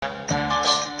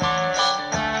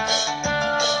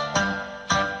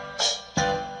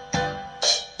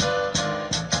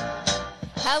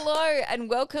and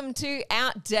welcome to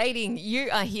Outdating. You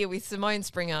are here with Simone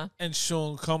Springer. And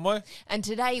Sean Conway. And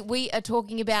today we are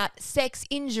talking about sex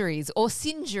injuries or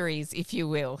sinjuries, if you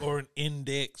will. Or an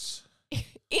index.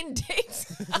 Index?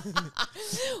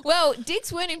 Well,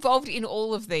 dicks weren't involved in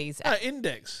all of these. No,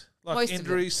 index. Like Most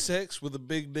injury sex with a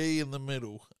big D in the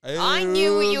middle. I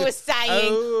knew what you were saying.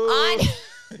 Oh.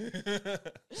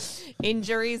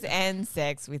 Injuries and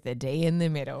sex with a D in the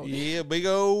middle. Yeah, big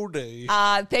old D.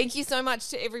 Thank you so much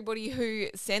to everybody who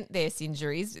sent their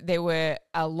injuries. There were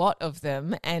a lot of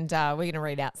them, and we're going to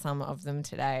read out some of them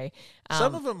today.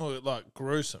 Some of them were like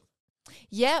gruesome.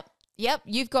 Yep.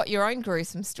 You've got your own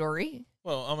gruesome story.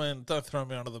 Well, I mean, don't throw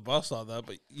me under the bus like that,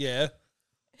 but yeah.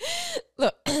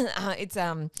 Look, it's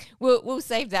we'll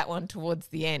save that one towards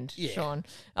the end, Yeah. Sean.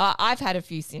 I've had a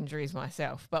few injuries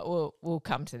myself, but we'll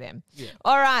come to them. Yeah.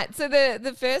 All right. So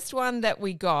the first one that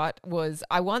we got was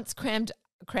I once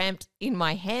cramped in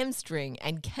my hamstring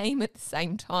and came at the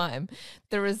same time.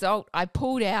 The result, I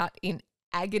pulled out in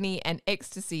agony and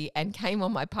ecstasy and came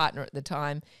on my partner at the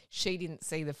time. She didn't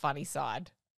see the funny side.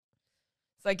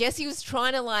 So I guess he was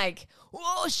trying to like,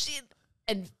 oh shit,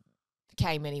 and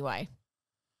came anyway.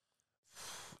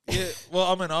 Yeah, well,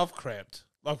 I mean, I've cramped.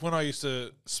 Like when I used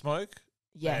to smoke.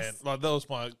 Yes. And like that was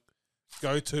my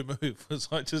go-to move,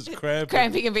 was like just cramping.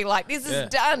 Cramping and be like, this is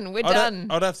done. We're done.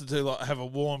 I'd have to do like have a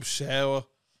warm shower,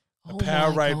 a Oh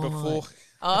Powerade my God. before.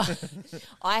 Oh,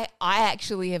 I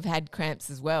actually have had cramps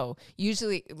as well.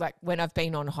 Usually, like when I've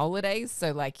been on holidays,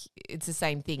 so like it's the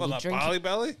same thing. What, You like drink. barley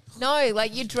belly? No,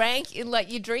 like you're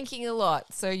drinking a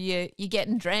lot, so you're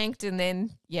getting dranked, and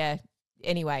then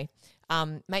Anyway,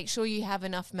 make sure you have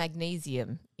enough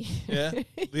magnesium. Yeah,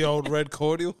 the old red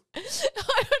cordial.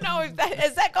 I don't know if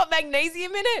has that got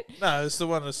magnesium in it. No, it's the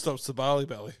one that stops the barley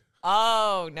belly.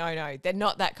 Oh no, they're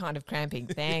not that kind of cramping.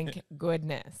 Thank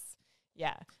goodness.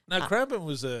 Yeah. No, cramping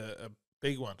was a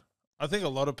big one. I think a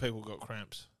lot of people got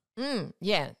cramps.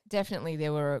 Yeah, definitely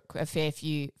there were a fair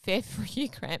few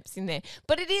cramps in there.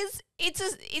 But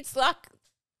it's like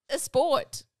a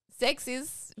sport. Sex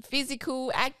is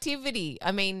physical activity.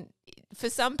 I mean, for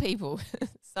some people,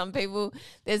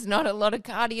 there's not a lot of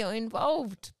cardio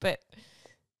involved, but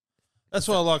That's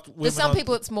why I like women. for some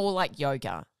people it's more like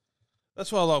yoga.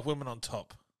 That's why I like women on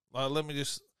top. Like, let me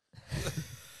just.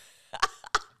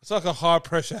 It's like a high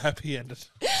pressure happy ending.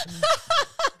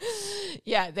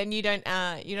 Yeah, then you don't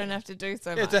have to do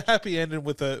so Yeah, much. it's a happy ending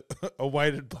with a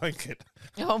weighted blanket.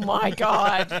 Oh my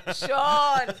God,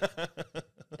 Sean.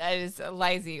 That is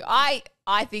lazy. I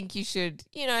think you should,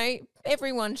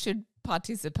 everyone should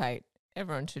participate.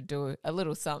 Everyone should do a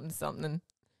little something.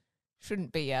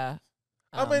 Shouldn't be I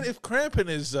mean, if cramping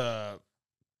is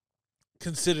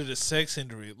considered a sex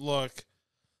injury, like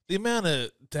the amount of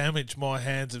damage my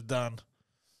hands have done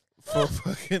for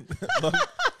fucking like,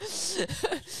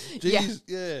 geez,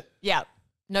 yeah. Yeah.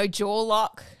 No jaw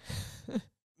lock.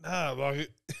 No,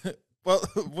 like, well,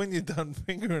 when you're done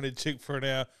fingering a chick for an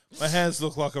hour, my hands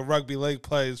look like a rugby league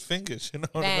player's fingers, you know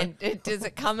what I mean? And does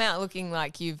it come out looking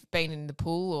like you've been in the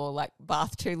pool or like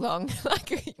bath too long?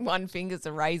 Like one finger's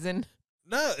a raisin?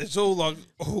 No, it's all like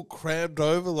all crammed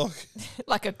over, like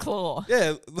Like a claw.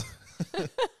 yeah.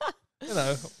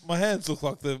 My hands look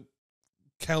like the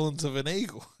talons of an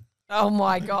eagle. Oh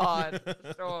my God.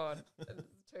 Sean, that's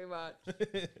too much.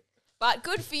 But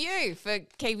good for you for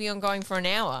keeping on going for an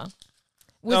hour.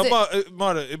 It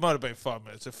might have been 5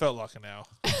 minutes. It felt like an hour.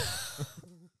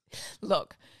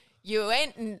 Look, you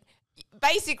went and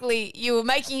basically you were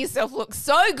making yourself look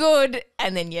so good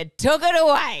and then you took it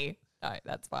away. No,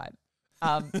 that's fine.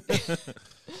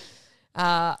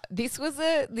 This was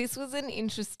an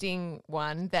interesting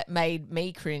one that made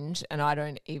me cringe, and I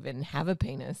don't even have a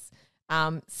penis.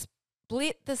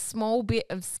 Split the small bit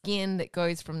of skin that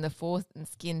goes from the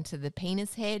foreskin to the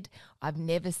penis head. I've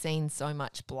never seen so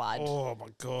much blood. Oh my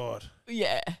God.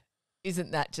 Yeah.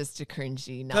 Isn't that just a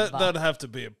cringy number? That'd have to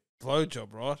be a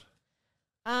blowjob, right?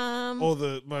 Or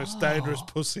the most dangerous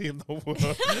pussy in the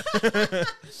world.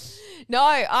 No,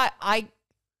 I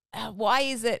why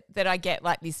is it that I get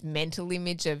like this mental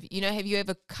image of, have you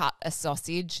ever cut a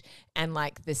sausage and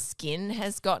like the skin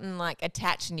has gotten like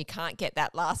attached and you can't get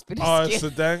that last bit of skin? It's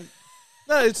the dang.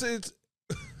 No, it's.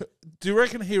 Do you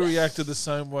reckon he reacted the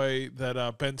same way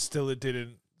that Ben Stiller did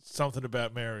in Something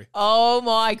About Mary? Oh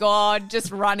my God,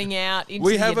 just running out into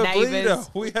We your have a neighbours. bleeder.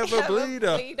 We have a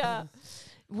bleeder.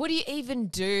 What do you even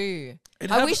do?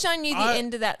 It'd I have- wish I knew the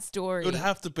end of that story. It would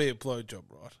have to be a blowjob,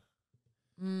 right?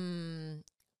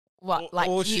 What, like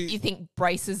you think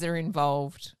braces are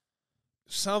involved?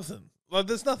 Something. Like,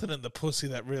 there's nothing in the pussy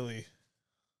that really,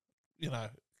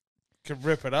 can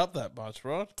rip it up that much,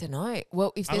 right? Don't know.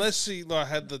 Well, if unless she like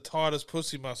had the tightest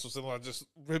pussy muscles and like just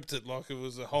ripped it like it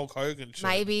was a Hulk Hogan shit.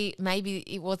 maybe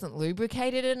it wasn't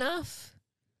lubricated enough.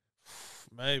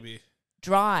 Maybe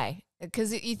Dry,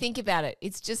 because you think about it,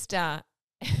 it's just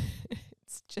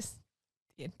it's just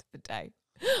the end of the day.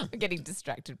 I'm getting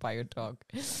distracted by your dog.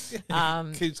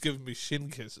 Keeps giving me shin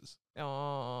kisses.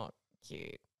 Oh,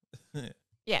 cute.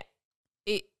 Yeah.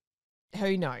 It.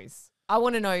 Who knows? I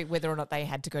want to know whether or not they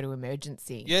had to go to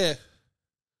emergency. Yeah.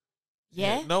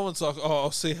 Yeah? No one's like, oh,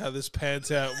 I'll see how this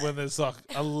pans out when there's like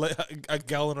a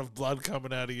gallon of blood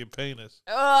coming out of your penis.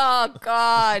 Oh,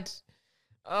 God.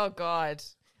 Oh, God.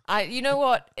 You know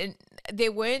what?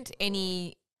 There weren't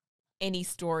any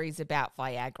stories about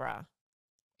Viagra,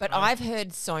 but I've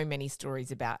heard so many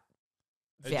stories about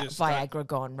Viagra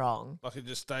gone wrong. Like it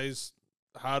just stays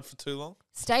hard for too long?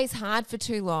 Stays hard for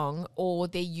too long, or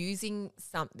they're using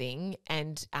something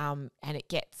and it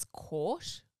gets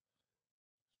caught.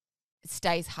 It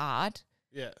stays hard.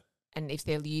 Yeah. And if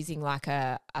they're using like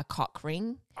a cock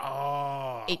ring,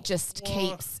 it just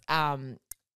keeps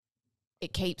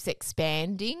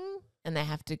expanding, and they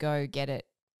have to go get it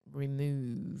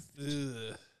removed.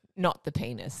 Ugh. Not the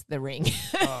penis, the ring.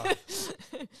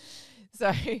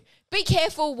 So be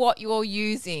careful what you're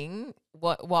using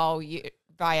while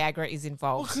Viagra is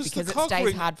involved, because it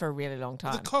stays hard for a really long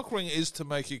time. The cock ring is to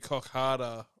make your cock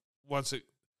harder once it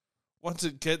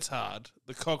gets hard.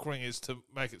 The cock ring is to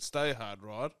make it stay hard,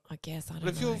 right? I guess, I don't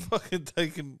know. But if you're fucking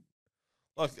taking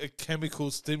like a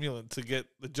chemical stimulant to get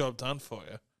the job done for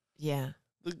you, yeah,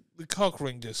 the cock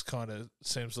ring just kind of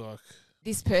seems like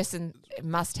this person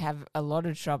must have a lot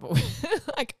of trouble.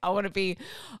 Like, I want to be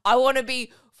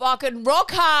fucking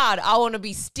rock hard. I want to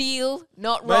be steel,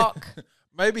 not rock.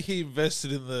 Maybe he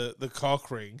invested in the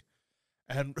cock ring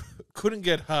and couldn't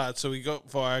get hard, so he got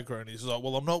Viagra, and he's like,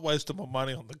 well, I'm not wasting my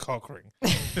money on the cock ring.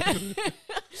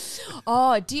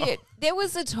 Oh, dear. There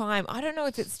was a time, I don't know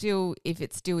if it still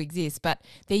exists, but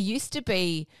there used to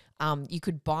be you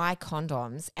could buy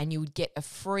condoms and you would get a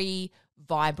free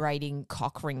vibrating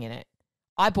cock ring in it.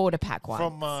 I bought a pack once.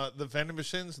 From the vending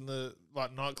machines and the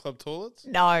like nightclub toilets?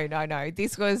 No.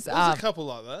 This was... There's a couple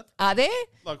like that. Are there?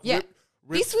 Like yeah.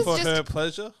 ribbed This was for just her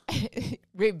pleasure?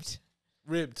 Ribbed.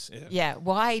 Ribbed, yeah. Yeah.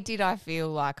 Why did I feel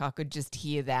like I could just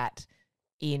hear that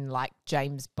in like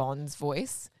James Bond's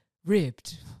voice?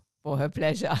 Ribbed for her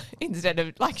pleasure instead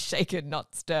of like shaken,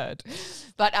 not stirred.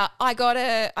 But I got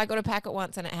a packet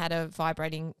once and it had a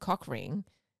vibrating cock ring,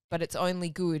 but it's only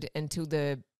good until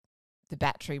the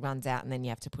battery runs out and then you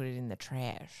have to put it in the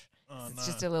trash. Oh, It's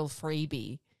just a little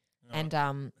freebie. No.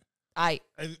 And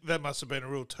that must have been a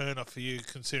real turn-off for you,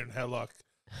 considering how like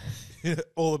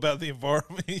all about the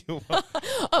environment you are.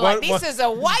 I'm like, this is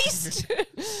a waste.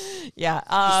 Yeah.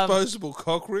 Disposable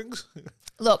cock rings.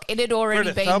 Look, it had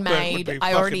already Greta been Thunberg made. would be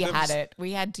I already fucking had it.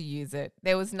 We had to use it.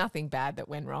 There was nothing bad that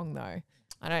went wrong, though.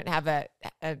 I don't have a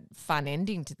fun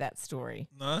ending to that story.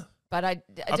 No. But I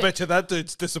bet you that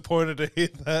dude's disappointed to hear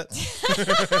that.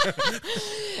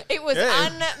 It was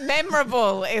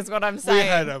unmemorable, is what I'm saying. We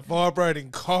had a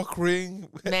vibrating cock ring.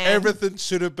 Man. Everything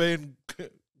should have been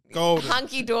golden.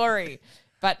 Hunky dory.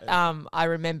 But I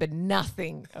remember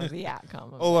nothing of the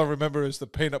outcome. All I remember is the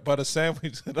peanut butter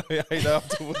sandwich that I ate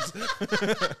afterwards.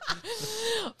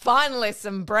 Finally,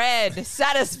 some bread.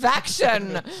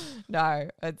 Satisfaction. No,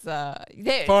 it's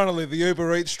Finally, the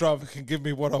Uber Eats driver can give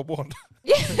me what I want.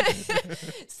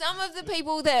 Some of the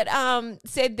people that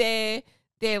said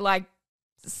they're like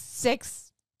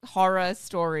sex horror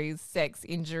stories, sex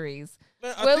injuries,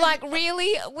 were like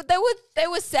really they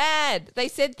were sad. They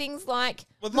said things like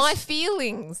my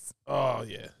feelings. Oh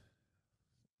yeah,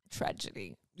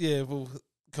 tragedy. Yeah, well,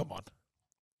 come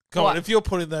on. If you're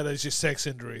putting that as your sex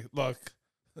injury, like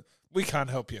we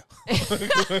can't help you.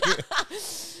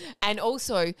 And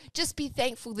also, just be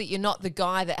thankful that you're not the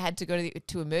guy that had to go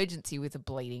to emergency with a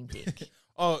bleeding dick.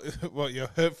 Oh, what, your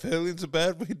hurt feelings are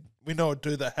bad? We know a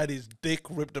dude that had his dick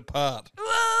ripped apart.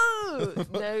 Whoa!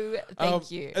 No, thank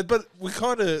you. But we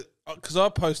kind of, because I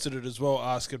posted it as well,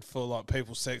 asking for like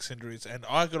people's sex injuries, and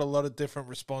I got a lot of different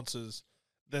responses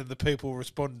than the people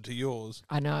responding to yours.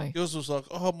 I know. Yours was like,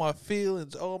 oh, my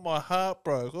feelings, oh, my heart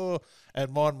broke, oh,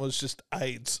 and mine was just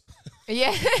AIDS.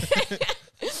 Yeah.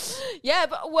 Yeah,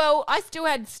 but well, I still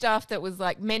had stuff that was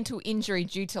like mental injury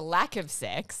due to lack of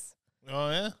sex. Oh,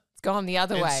 yeah? It's gone the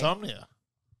other way. Insomnia.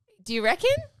 Do you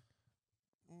reckon?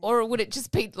 Or would it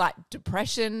just be like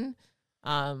depression,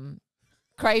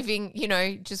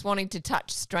 craving, just wanting to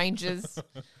touch strangers,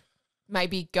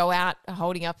 maybe go out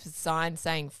holding up a sign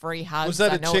saying free hugs? Was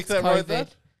that a chick that wrote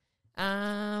that?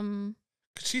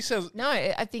 Because she says no.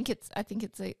 I think it's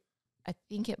I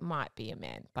think it might be a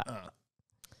man, but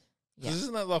yeah. 'Cause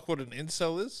isn't that like what an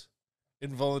incel is?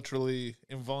 Involuntary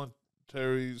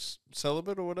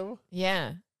celibate or whatever?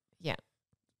 Yeah.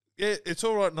 Yeah, it's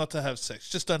all right not to have sex.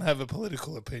 Just don't have a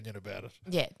political opinion about it.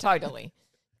 Yeah, totally.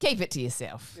 Keep it to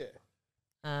yourself.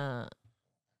 Yeah.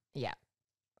 Yeah.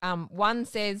 One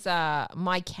says,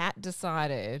 my cat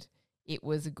decided it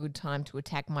was a good time to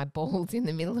attack my balls in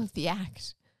the middle of the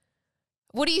act.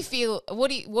 What do you feel?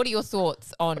 What are your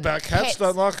thoughts on About cats? pets?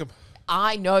 Don't like them.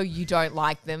 I know you don't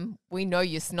like them. We know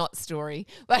your snot story.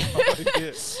 But,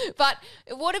 Yeah. but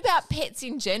what about pets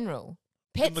in general?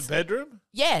 Pets? In the bedroom?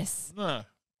 Yes. No.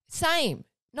 Same.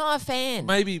 Not a fan.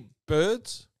 Maybe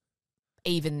birds?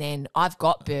 Even then, I've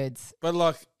got birds. But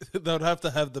like, they'd have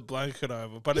to have the blanket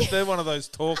over. But if they're one of those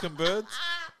talking birds,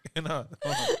 you know.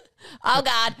 Oh,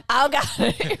 God.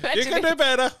 You can do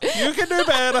better. You can do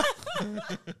better.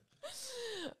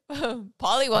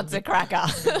 Polly wants a cracker.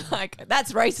 Like,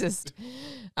 that's racist.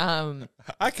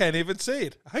 I can't even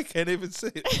see it.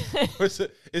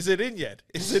 Is it in yet?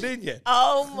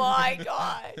 Oh my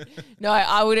God. No,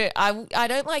 I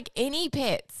don't like any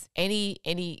pets,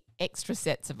 any extra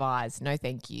sets of eyes. No,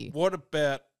 thank you. What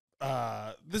about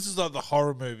this is like the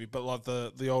horror movie, but like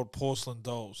the old porcelain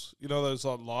dolls. You know those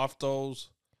like life dolls?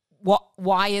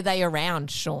 Why are they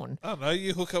around, Sean? I don't know,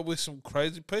 you hook up with some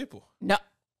crazy people.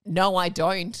 No, I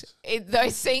don't.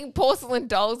 Those seeing porcelain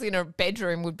dolls in a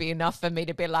bedroom would be enough for me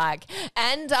to be like,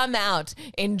 and I'm out.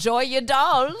 Enjoy your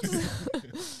dolls.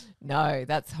 No,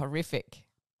 that's horrific.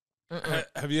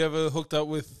 Have you ever hooked up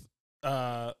with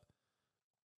like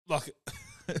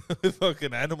with like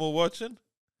an animal watching?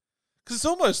 Because it's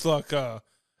almost like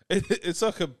it's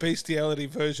like a bestiality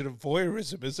version of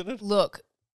voyeurism, isn't it? Look,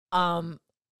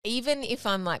 even if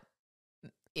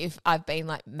I've been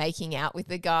like making out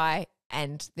with a guy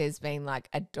and there's been like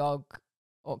a dog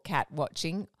or cat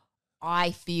watching,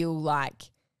 I feel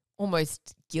like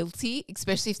almost guilty,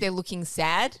 especially if they're looking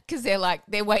sad, because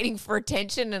they're waiting for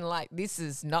attention and like, this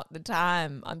is not the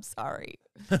time. I'm sorry.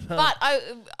 But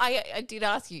I did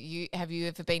ask you, have you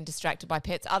ever been distracted by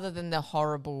pets other than the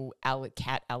horrible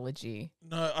cat allergy?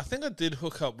 No, I think I did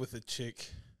hook up with a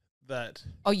chick that.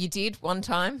 Oh, you did one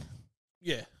time?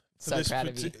 Yeah. So proud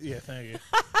of you. Yeah, thank you.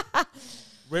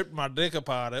 Ripped my dick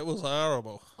apart. It was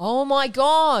horrible. Oh my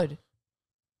God.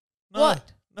 No,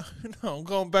 What? No, I'm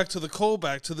going back to the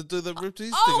callback to the dude that ripped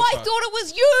his dick Oh, I apart. thought it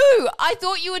was you. I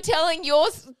thought you were telling your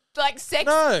like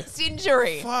sex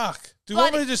injury. Fuck. Do you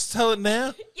want me to just tell it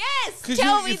now? Yes. Because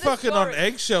Tell me you're the fucking story. on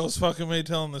eggshells fucking me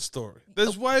telling the story.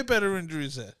 There's way better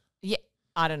injuries there. Yeah,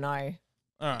 I don't know.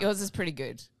 All right. Yours is pretty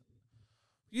good.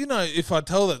 You know, if I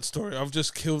tell that story, I've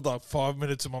just killed like 5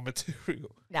 minutes of my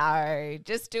material. No,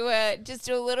 just do a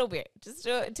little bit. Just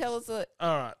do it. Tell us. All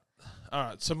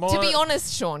right. So To be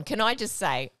honest, Sean, can I just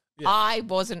say Yeah. I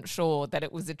wasn't sure that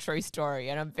it was a true story,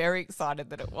 and I'm very excited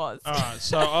that it was. All right.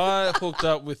 So I hooked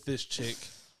up with this chick,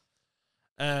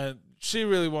 and she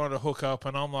really wanted to hook up,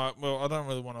 and I'm like, well, I don't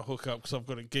really want to hook up because I've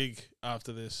got a gig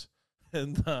after this,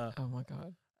 and Oh my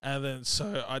God. and then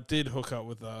so I did hook up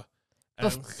with her,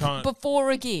 and Before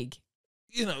a gig.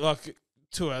 you know, like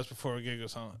 2 hours before a gig or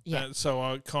something. Yeah. And so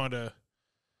I kind of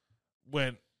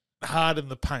went hard in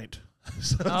the paint.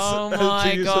 Oh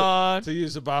my God. To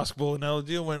use a basketball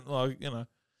analogy, I went like, you know,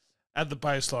 at the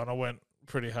baseline, I went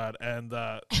pretty hard, and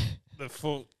the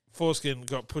foreskin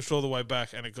got pushed all the way back,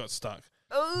 and it got stuck.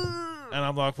 Ooh. And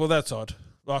I'm like, well, that's odd,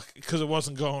 like because it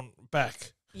wasn't going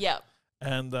back. Yep.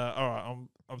 And all right,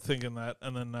 I'm thinking that,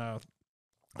 and then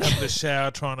having the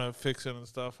shower trying to fix it and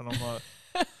stuff, and I'm like,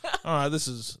 all right, this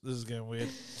is getting weird.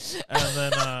 And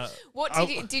then What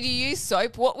did you use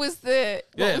soap? What was the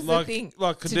thing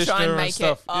like to conditioner try and and make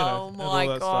stuff? it? You know, Oh and all my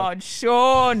that God,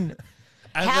 Sean!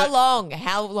 And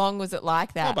How long was it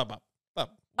like that?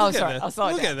 We'll Sorry, get I'll slow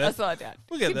it down. there. I'll slow it down.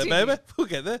 We'll get there, Continue. baby. We'll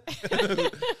get there.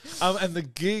 And the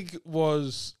gig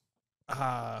was,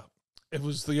 it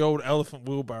was the old Elephant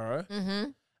Wheelbarrow,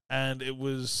 and it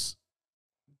was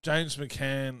James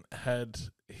McCann had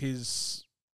his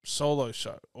solo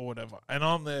show or whatever, and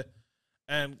I'm there,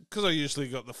 and because I usually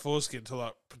got the foreskin to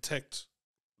like protect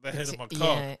the head of my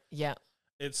cock. Yeah.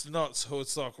 It's not, so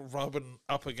it's like rubbing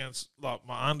up against like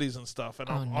my undies and stuff, and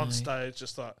I'm on stage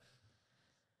just like,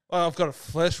 well, I've got a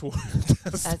flesh wound.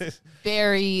 That's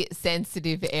very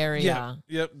sensitive area.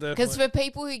 Yep, definitely. Because for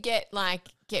people who get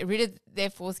rid of their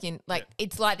foreskin,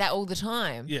 it's like that all the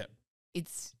time. Yeah.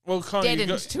 It's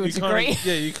deadened to a degree.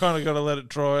 You kind of got to let it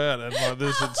dry out, and like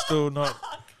this, it's still not,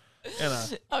 you know.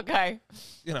 Okay.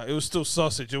 You know, it was still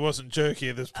sausage. It wasn't jerky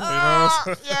at this point.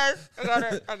 Yes, I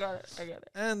got it.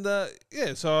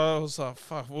 And so I was like,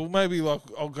 fuck. Well, maybe like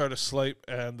I'll go to sleep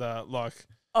and like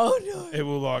Oh no! it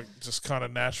will like just kind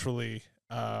of naturally,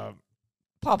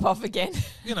 Pop off again.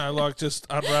 like just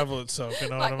unravel itself. You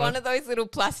know Like what I one mean? of those little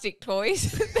plastic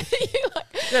toys. That you like,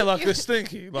 Yeah, like a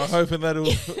stinky, like hoping that it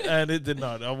will, and it did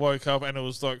not. I woke up and it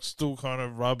was like still kind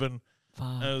of rubbing,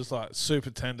 and it was like super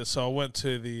tender. So I went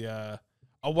to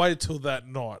I waited till that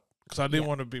night because I didn't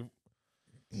want to be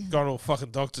going to a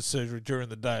fucking doctor's surgery during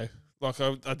the day. Like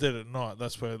I did it at night.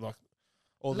 That's where like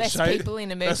all less the people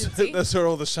in emergency. That's where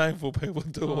all the shameful people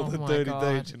do all Oh the my dirty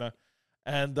God. deeds,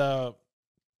 And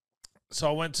so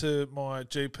I went to my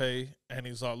GP and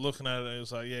he's like looking at it and he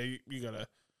was like, yeah, you got to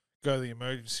go to the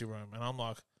emergency room. And I'm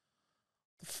like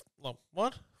what?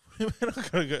 What do you mean I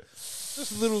got to go?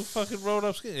 Just a little fucking rolled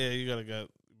up skin? Yeah, you got to go to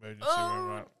the emergency room,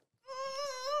 right?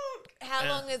 How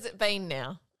long has it been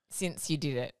now since you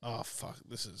did it? Oh, fuck.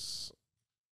 This is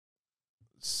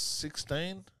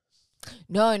 16?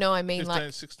 No, I mean 15,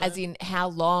 like 16? as in how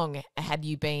long had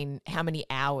you been, how many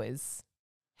hours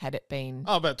had it been?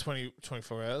 Oh, about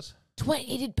 24 hours.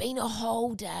 It had been a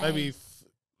whole day. Maybe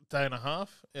day and a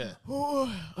half. Yeah.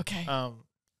 Okay.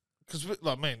 Because,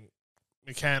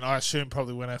 I assume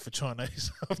probably went out for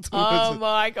Chinese afterwards. Oh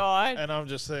my God. And I'm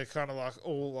just there kind of like,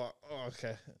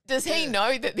 okay. Does he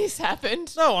know that this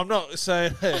happened? No, I'm not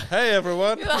saying, hey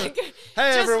everyone. Like, hey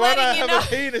just everyone, I letting you have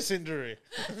a know. penis injury.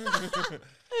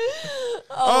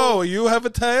 Oh, you have a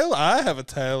tail? I have a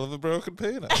tail of a broken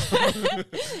penis.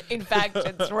 In fact,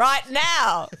 it's right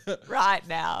now. Right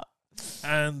now.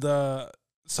 And so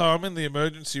I'm in the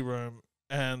emergency room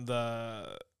and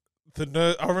the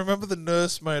nurse, I remember the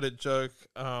nurse made a joke.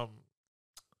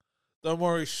 Don't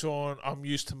worry, Sean. I'm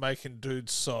used to making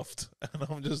dudes soft, and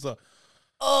I'm just like,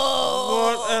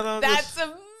 Oh, what? And I'm that's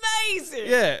just, amazing.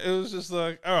 yeah. It was just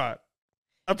like, all right.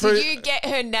 Did you get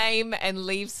her name and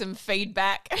leave some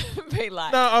feedback? Be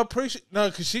like, No, I appreciate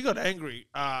because she got angry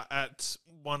at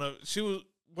she was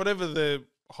whatever the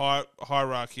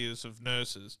hierarchy is of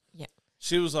nurses. Yeah,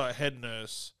 she was like head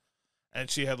nurse, and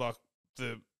she had like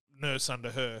the nurse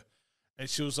under her. And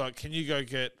she was like, "Can you go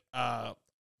get a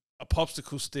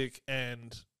popsicle stick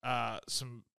and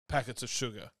some packets of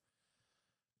sugar?"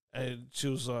 And she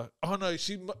was like, "Oh no,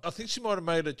 I think she might have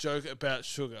made a joke about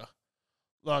sugar,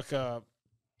 like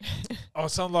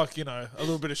something like a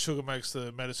little bit of sugar makes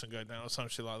the medicine go down or some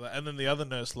shit like that." And then the other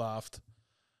nurse laughed,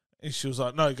 and she was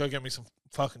like, "No, go get me some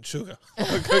fucking sugar."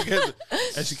 Go get it.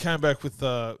 And she came back with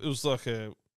it was like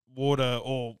a water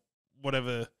or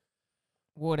whatever,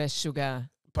 water, sugar.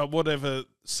 but whatever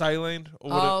saline or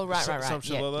whatever, Oh, right. some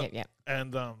shit like that. Yeah.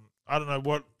 And I don't know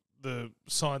what the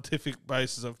scientific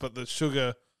basis of, but the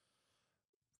sugar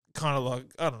kind of like,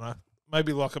 I don't know,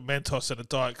 maybe like a Mentos and a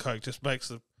Diet Coke just makes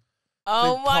the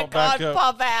Oh thing my pop back God, up.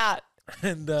 pop out.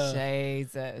 And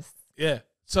Jesus. yeah,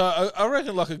 so I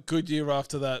reckon like a good year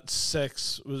after that,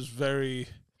 sex was very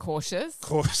Cautious.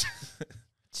 cautious.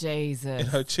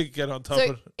 Jesus. Chick get on top So of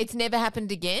it. it's never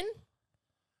happened again?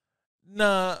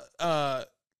 Nah,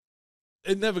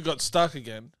 it never got stuck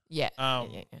again. Yeah.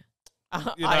 Yeah.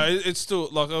 It's still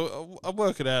like I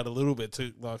work it out a little bit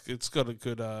too. Like it's got a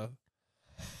good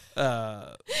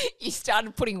You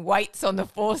started putting weights on the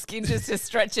foreskin just to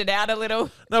stretch it out a little.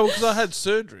 no, because I had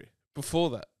surgery before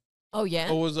that. Oh yeah.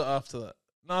 Or was it after that?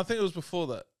 No, I think it was before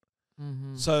that.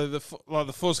 Mm-hmm. So the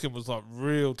foreskin was like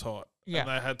real tight, Yeah. and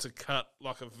they had to cut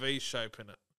like a V shape in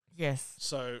it. Yes.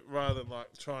 So rather than like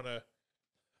trying to,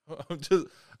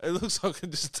 it looks like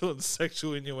I'm just doing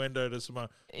sexual innuendo to someone.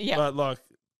 Yeah. But like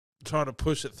trying to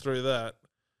push it through that,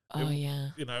 Oh yeah.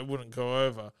 it wouldn't go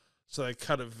over. So they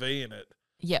cut a V in it.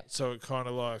 Yep. So it kind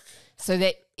of like, So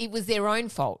that it was their own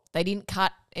fault. They didn't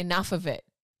cut enough of it.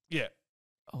 yeah,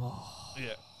 Oh.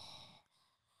 yeah.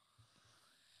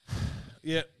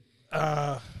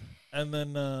 And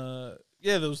then, there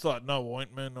was like no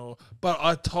ointment but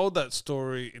I told that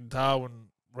story in Darwin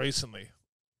recently.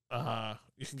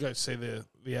 You can go see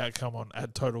the outcome on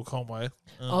Total Conway.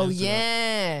 Oh Instagram.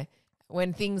 yeah.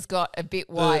 When things got a bit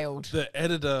wild. The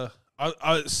editor,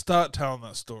 I start telling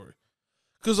that story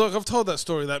because like I've told that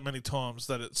story that many times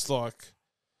that it's like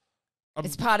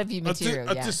it's part of your material,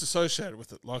 I yeah. disassociated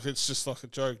with it. Like it's just like a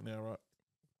joke now, right?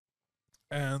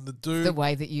 And the dude, The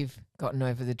way that you've gotten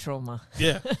over the trauma.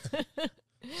 yeah,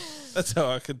 that's how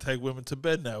I can take women to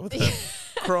bed now without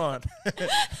crying.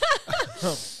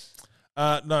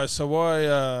 No, so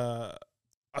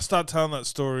I start telling that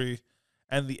story,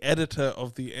 and the editor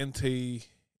of the NT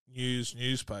News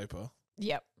newspaper,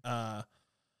 Yep.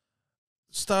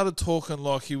 started talking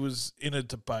like he was in a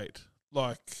debate,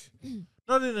 like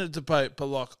not in a debate, but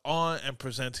like I am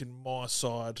presenting my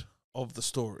side of the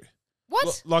story.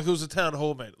 What? Like it was a town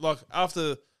hall meeting. Like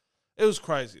after, it was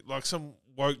crazy. Like some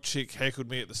woke chick heckled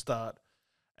me at the start,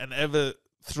 And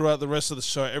throughout the rest of the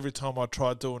show, every time I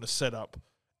tried doing a setup,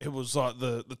 it was like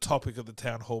the topic of the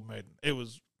town hall meeting. It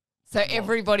was So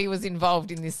everybody was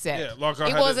involved in this set. Yeah, like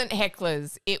it wasn't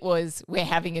hecklers. It was we're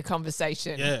having a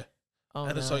conversation. Yeah. Oh,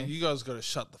 and no. it's like, you guys got to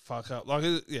shut the fuck up. Like,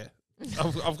 yeah,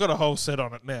 I've got a whole set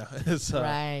on it now. It's,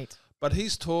 right. But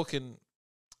he's talking,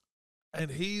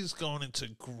 and he's gone into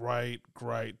great,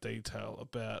 great detail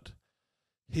about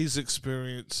his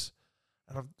experience.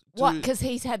 And what? Because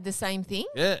he's had the same thing?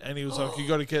 Yeah, and he was like, you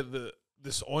got to get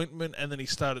this ointment, and then he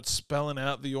started spelling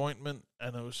out the ointment,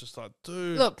 and it was just like,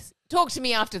 dude. Look, talk to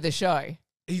me after the show.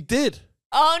 He did.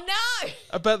 Oh, no.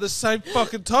 About the same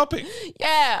fucking topic.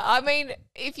 Yeah, I mean,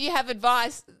 if you have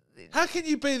advice. How can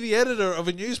you be the editor of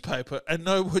a newspaper and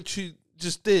know what you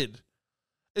just did?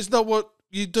 It's not what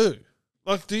you do.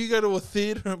 Like, do you go to a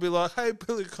theatre and be like, hey,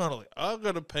 Billy Connolly, I've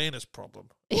got a penis problem?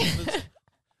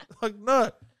 Like,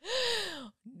 no.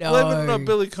 No. Believe it or not,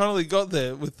 Billy Connolly got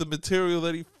there with the material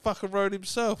that he fucking wrote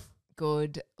himself.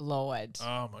 Good Lord.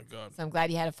 Oh, my God. So I'm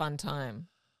glad you had a fun time.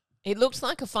 It looked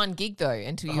like a fun gig, though,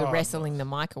 until you were wrestling the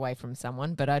mic away from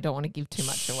someone, but I don't want to give too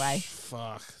much away.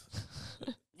 Fuck.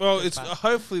 Well, it's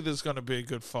hopefully there's going to be a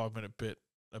good 5-minute bit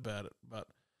about it. But,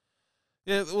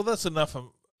 yeah, well, that's enough of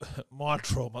my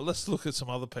trauma. Let's look at some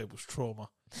other people's trauma.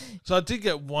 So I did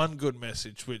get one good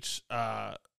message, which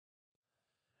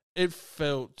it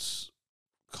felt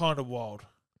kind of wild.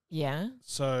 Yeah?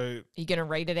 So... Are you going to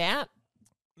read it out?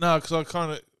 No, because I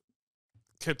kind of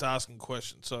kept asking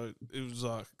questions, so it was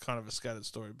kind of a scattered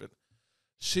story. But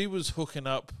she was hooking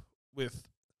up with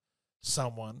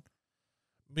someone,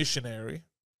 missionary,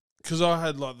 because I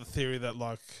had like the theory that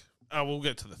we'll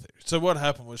get to the theory. So what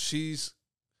happened was she's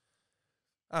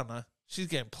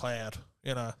getting plowed,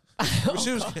 you know.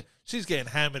 She's getting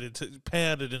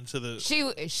pounded into the.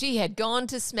 She had gone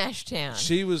to Smash Town.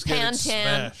 She was getting Pound Town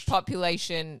smashed.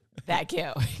 population. That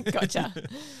girl, gotcha.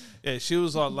 Yeah, she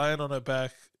was like laying on her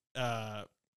back,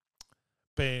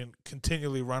 being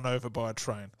continually run over by a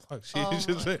train. Like she's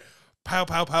just pow,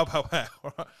 pow, pow, pow, pow.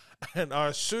 Right? And I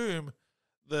assume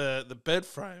the bed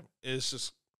frame is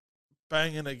just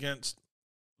banging against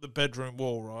the bedroom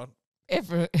wall, right?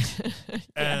 Yes.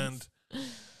 And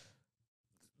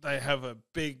they have a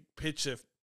big picture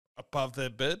above their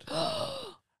bed,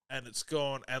 and it's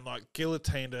gone and like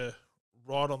guillotined her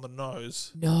right on the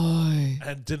nose. No.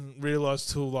 And didn't realise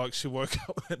till like she woke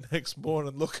up the next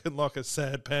morning looking like a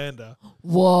sad panda.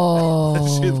 Whoa. And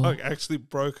she'd like actually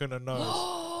broken her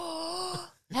nose.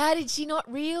 How did she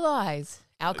not realise?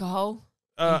 Alcohol?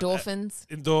 Endorphins?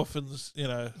 Endorphins, you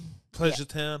know, Pleasure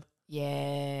Town.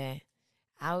 Yeah.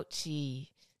 Ouchie.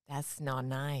 That's not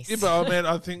nice. Yeah, but I mean,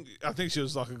 I think she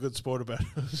was like a good sport about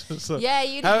it. So yeah,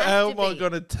 you'd how have to am I be.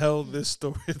 going to tell this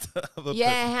story to other people?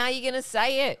 How are you going to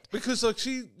say it? Because like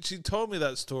she told me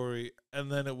that story,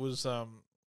 and then it was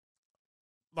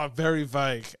like very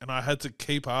vague, and I had to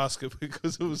keep asking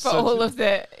because it was all of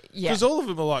the because all of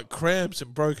them are like cramps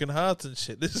and broken hearts and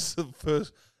shit. This is the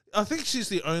first. I think she's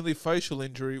the only facial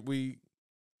injury we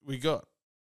got.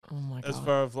 Oh my god! As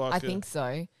far as like I think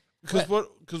so.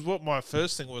 Because what my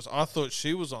first thing was, I thought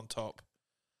she was on top,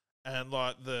 and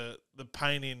like the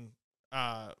painting,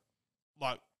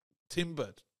 like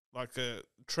timbered, like a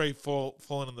tree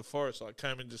falling in the forest, like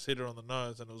came and just hit her on the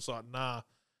nose, and it was like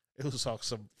it was like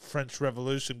some French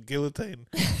Revolution guillotine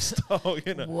style,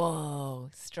 you know. Whoa!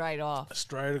 Straight off,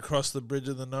 straight across the bridge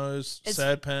of the nose,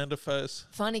 sad panda face.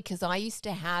 Funny because I used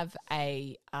to have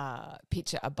a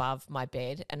picture above my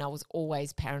bed, and I was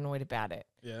always paranoid about it.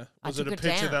 Yeah. Was it a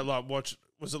picture down. that like watched?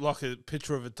 Was it like a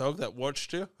picture of a dog that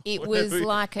watched you? It was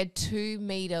like a 2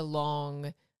 meter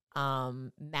long,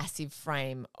 massive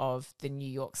frame of the New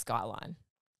York skyline.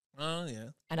 Oh yeah.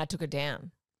 And I took it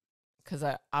down because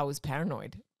I was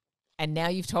paranoid. And now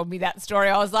you've told me that story.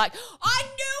 I was like, I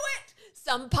knew it.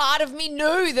 Some part of me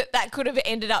knew that could have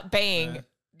ended up being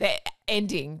the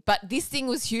ending. But this thing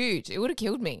was huge. It would have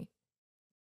killed me.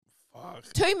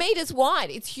 Fuck. 2 meters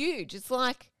wide. It's huge. It's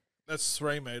like. That's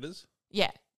 3 meters. Yeah.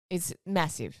 It's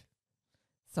massive.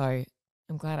 So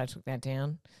I'm glad I took that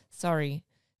down. Sorry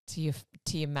to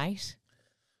your mate.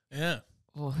 Yeah.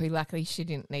 Well, who luckily she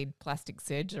didn't need plastic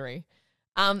surgery.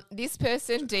 This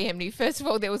person DM'd me. First of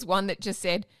all, there was one that just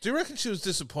said, do you reckon she was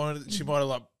disappointed that she might have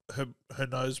like her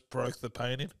nose broke the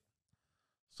painting?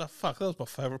 So fuck, that was my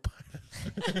favourite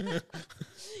painting.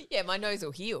 Yeah, my nose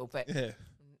will heal, but yeah.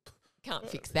 Can't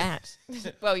fix that.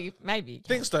 Well, maybe you can.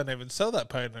 Things don't even sell that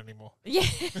painting anymore. Yeah.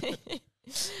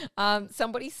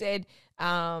 Somebody said,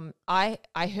 I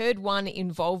heard one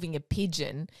involving a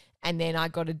pigeon, and then I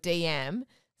got a DM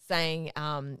saying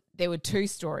there were 2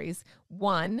 stories.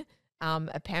 One,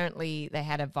 apparently they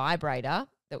had a vibrator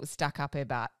that was stuck up her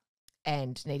butt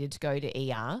and needed to go to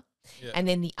ER. Yeah. And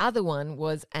then the other one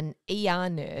was an ER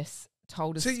nurse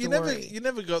told a story. You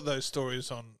never got those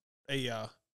stories on ER.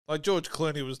 Like George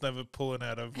Clooney was never pulling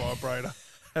out a vibrator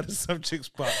out of some chick's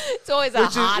butt. It's always a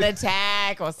heart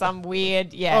attack or some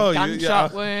weird,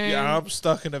 gunshot wound. Your arm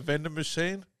stuck in a vending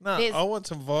machine. No, I want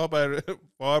some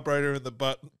vibrator in the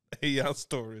butt ER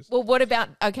stories. Well, what about,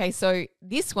 okay, so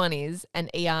this one is an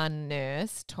ER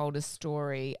nurse told a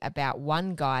story about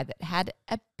one guy that had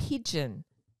a pigeon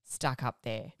stuck up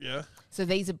there. Yeah. So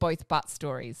these are both butt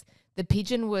stories. The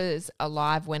pigeon was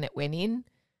alive when it went in,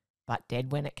 but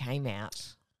dead when it came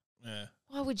out. Yeah.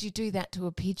 Why would you do that to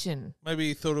a pigeon? Maybe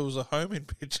he thought it was a homing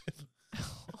pigeon.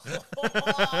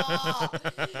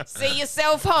 See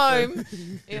yourself home.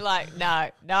 You're like, no.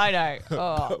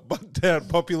 Oh. Butt down,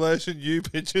 population, you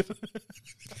pigeon.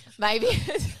 Maybe.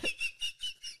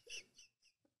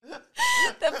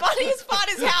 The funniest part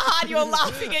is how hard you're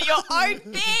laughing at your own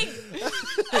thing.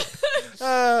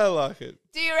 I like it.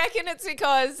 Do you reckon it's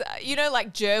because,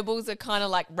 like gerbils are kind of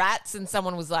like rats and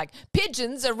someone was like,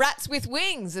 pigeons are rats with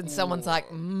wings. And someone's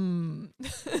like,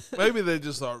 Maybe they're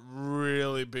just like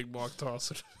really big Mike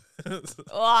Tyson.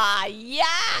 Oh,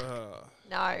 yeah.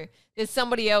 No. There's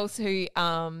somebody else who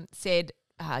said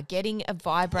getting a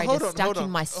vibrator stuck in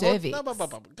my cervix. No,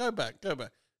 go back.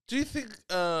 Do you think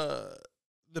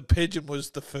the pigeon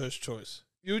was the first choice?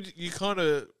 You kind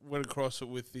of went across it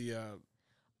with the...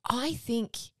 I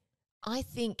think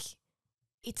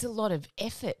it's a lot of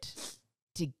effort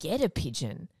to get a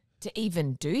pigeon to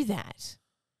even do that.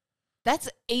 That's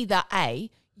either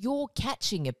A, you're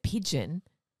catching a pigeon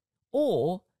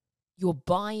or you're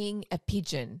buying a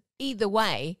pigeon. Either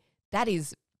way, that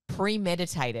is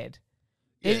premeditated.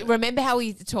 Yeah. Remember how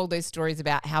we told those stories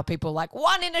about how people like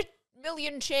 1 in a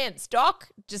million chance, doc,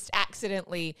 just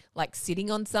accidentally like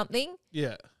sitting on something?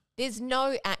 Yeah. There's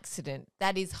no accident.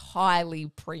 That is highly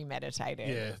premeditated.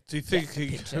 Yeah. Do you think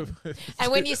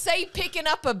and when you say picking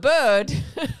up a bird,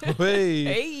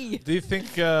 hey. Do you think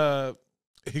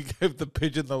he gave the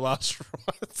pigeon the last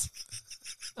rites?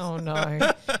 Oh no!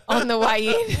 On the way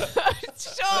in,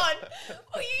 Sean.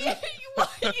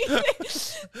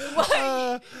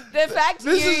 The fact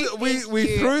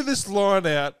we threw this line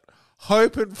out,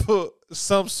 hoping for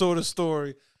some sort of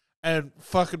story, and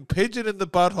fucking pigeon in the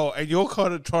butthole, and you're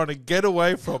kind of trying to get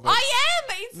away from it. I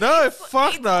am. It's no.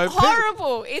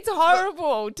 Horrible. It's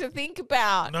horrible to think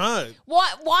about. No.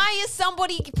 Why is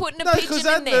somebody putting a pigeon in there? Because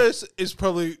that nurse is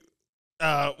probably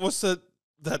what's that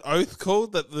oath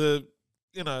called that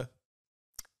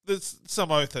there's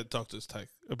some oath that doctors take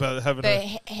about having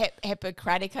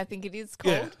Hippocratic, I think it is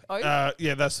called. Oath?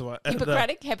 Yeah, that's the one.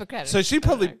 Hippocratic. So she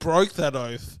probably broke that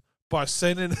oath by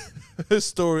sending a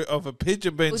story of a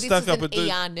pigeon being stuck up a dude.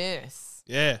 ER nurse.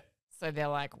 Yeah. So they're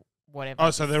like, whatever.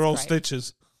 Oh, so they're all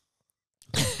stitches.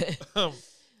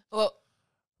 Well,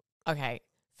 okay.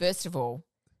 First of all,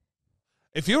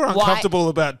 if you're uncomfortable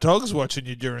about dogs watching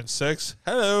you during sex,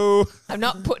 hello. I'm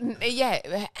not putting,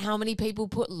 how many people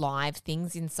put live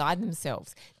things inside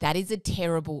themselves? That is a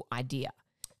terrible idea.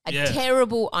 A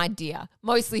terrible idea,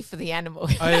 mostly for the animal.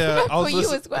 For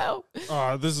you as well.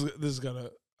 Oh, this is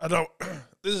gonna.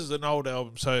 This is an old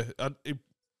album, so it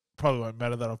probably won't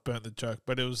matter that I've burnt the joke.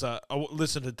 But it was I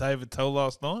listened to David Tell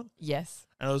last night. Yes.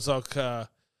 And it was like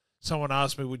someone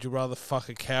asked me, "Would you rather fuck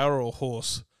a cow or a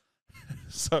horse?"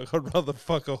 So I'd rather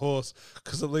fuck a horse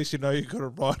because at least you know you got a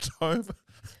ride home.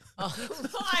 Oh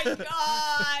my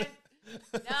God!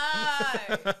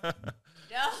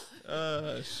 No.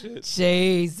 Oh shit!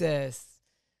 Jesus.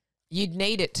 You'd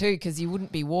need it too because you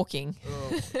wouldn't be walking.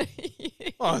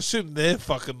 I assume they're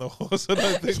fucking the horse. I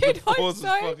don't think the horse is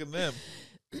fucking them.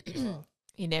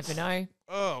 You never know.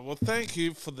 Oh, well, thank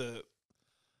you for the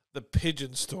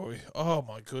pigeon story. Oh,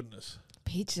 my goodness.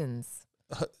 Pigeons.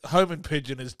 Homing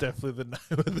pigeon is definitely the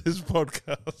name of this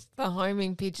podcast. The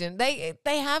homing pigeon. They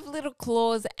have little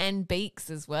claws and beaks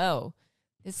as well.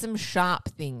 There's some sharp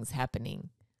things happening.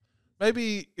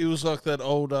 Maybe it was like that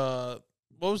old... what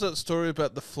was that story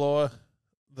about the fly?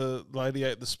 The lady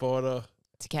ate the spider.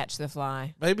 To catch the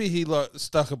fly. Maybe he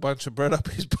stuck a bunch of bread up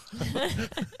his butt.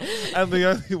 And the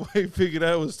only way he figured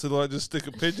out was to just stick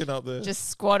a pigeon up there. Just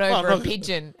squat over a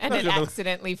pigeon and it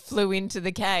accidentally flew into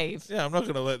the cave. Yeah, I'm not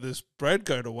going to let this bread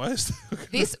go to waste.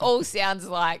 This all sounds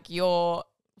like you're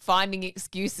finding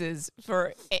excuses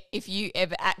for if you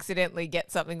ever accidentally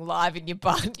get something live in your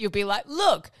butt, you'll be like,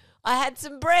 look, I had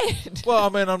some bread. Well, I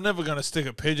mean, I'm never going to stick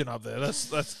a pigeon up there.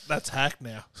 That's hack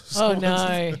now. Oh,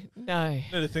 no. Need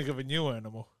to think of a new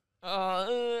animal.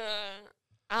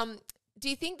 Do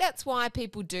you think that's why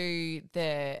people do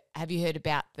have you heard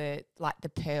about the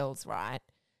pearls, right?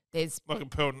 There's like a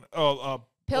pearl pearl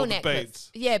or the necklace.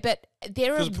 beads. Yeah, but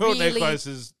there are Because pearl really necklace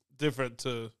is different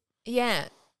to yeah.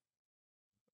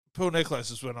 pearl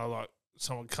necklace is when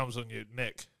someone comes on your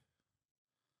neck.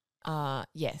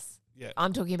 Yes. Yeah.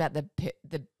 I'm talking about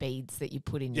the beads that you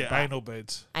put in your butt. Anal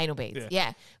beads. Anal beads. Yeah.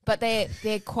 Yeah. But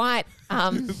they're quite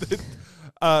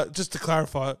Just to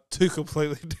clarify, two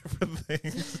completely different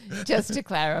things. just to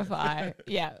clarify.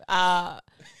 Yeah.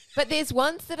 But there's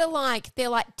ones that are they're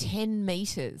like 10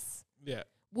 meters. Yeah.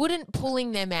 Wouldn't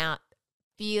pulling them out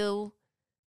feel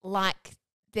like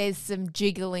there's some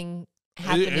jiggling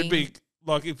happening? It'd be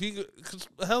like if you, cause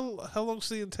how long's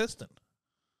the intestine?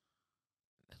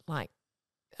 Like,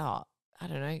 I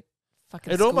don't know.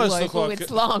 Fucking It almost looked oval. like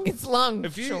It's long. It's long,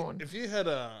 If Sean. you had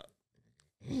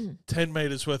 10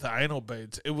 meters worth of anal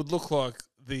beads, it would look like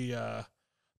the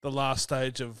last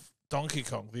stage of Donkey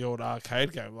Kong, the old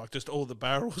arcade game, like just all the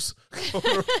barrels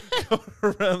going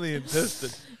around the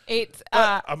intestine. It's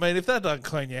I mean, if that doesn't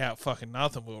clean you out, fucking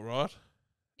nothing will, right?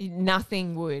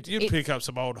 nothing would. You'd pick up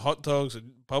some old hot dogs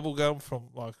and bubble gum from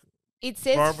It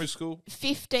says primary school.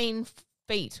 15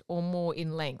 feet or more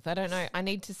in length. I don't know. I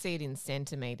need to see it in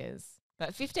centimeters.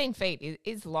 But 15 feet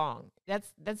is long.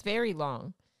 That's very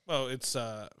long. Well, it's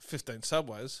 15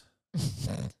 subways.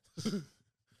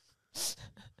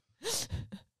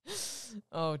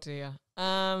 Oh dear.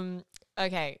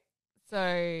 Okay.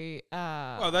 So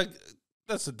Well,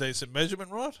 that's a decent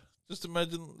measurement, right? Just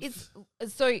imagine.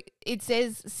 It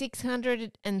says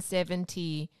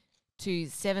 670 to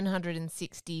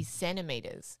 760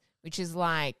 centimeters, which is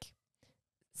like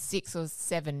 6 or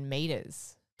 7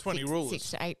 meters. 20 rulers.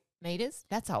 6 to 8 meters.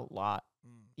 That's a lot.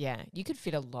 Yeah, you could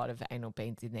fit a lot of anal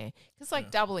beads in there. It's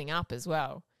like doubling up as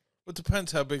well. It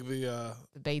depends how big the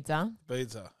beads are.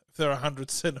 Beads are. If they're 100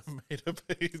 centimeter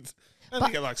beads, I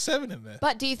only get like 7 in there.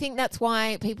 But do you think that's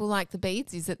why people like the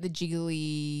beads? Is it the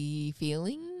jiggly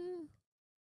feeling?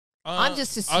 I'm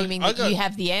just assuming that you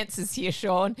have the answers here,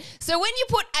 Sean. So when you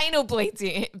put anal beads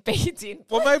in,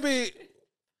 well, maybe.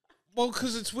 Well,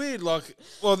 because it's weird.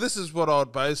 This is what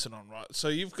I'd base it on, right? So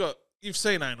you've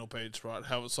seen anal beads, right?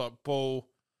 How it's like ball,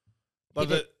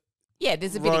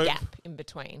 there's a bit of gap in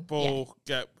between. Ball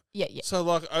gap. Yeah.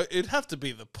 So it'd have to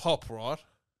be the pop, right?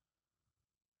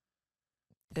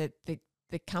 The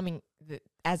coming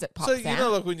as it pops so out. you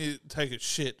know, like when you take a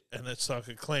shit and it's like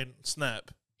a clean snap.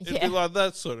 It'd be like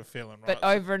that sort of feeling, right? But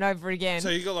over and over again. So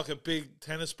you got like a big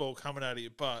tennis ball coming out of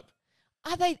your butt.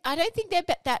 Are they? I don't think they're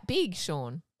that big,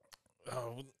 Sean.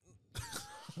 Oh,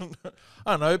 I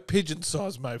don't know, pigeon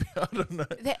size maybe. I don't know.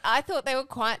 I thought they were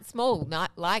quite small,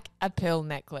 not like a pearl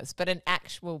necklace, but an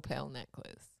actual pearl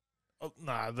necklace. Oh,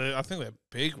 I think they're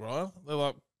big, right? They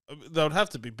would have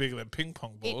to be bigger than ping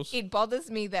pong balls. It bothers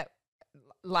me that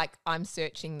I'm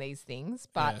searching these things,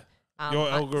 but your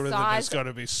algorithm is going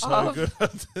to be so good.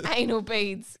 Anal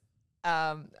beads.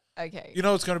 Okay. You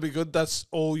know what's going to be good? That's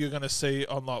all you're going to see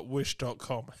on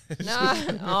wish.com. No.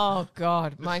 Oh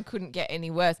God, mine couldn't get any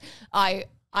worse.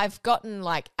 I've gotten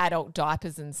adult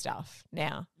diapers and stuff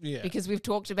now. Yeah. Because we've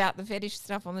talked about the fetish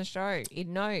stuff on the show. It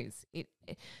knows.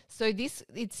 So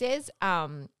it says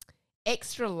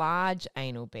extra large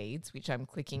anal beads, which I'm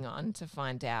clicking on to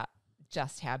find out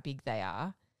just how big they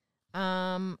are.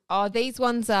 These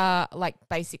ones are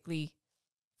basically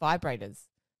vibrators.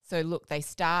 So look, they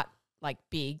start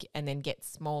big and then get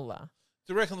smaller.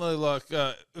 Do you reckon they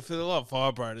if they're like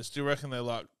vibrators, do you reckon they're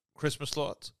like Christmas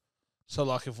lights?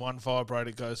 So if one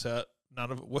vibrator goes out,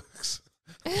 none of it works.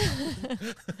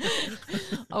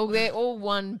 They're all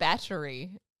one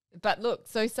battery. But look,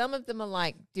 so some of them are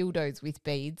like dildos with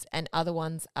beads and other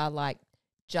ones are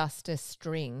just a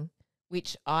string,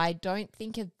 which I don't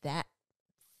think are that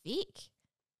thick.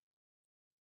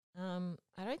 I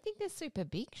don't think they're super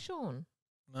big, Sean.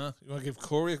 No, you want to give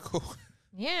Corey a call?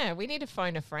 Yeah, we need to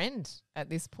phone a friend at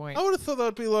this point. I would have thought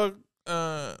that'd be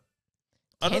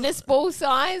tennis ball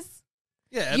size?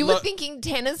 Yeah. You were thinking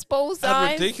tennis ball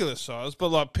size? Ridiculous size,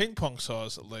 but ping pong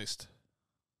size at least.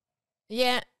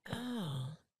 Yeah.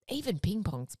 Oh, even ping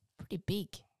pong's pretty big.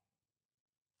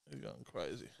 You're going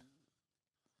crazy.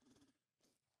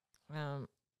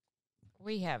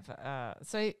 We have,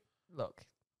 so look,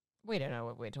 we don't know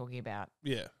what we're talking about.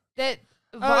 Yeah. That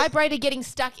vibrator getting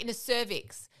stuck in a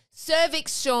cervix.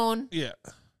 Cervix, Sean. Yeah.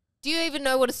 Do you even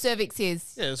know what a cervix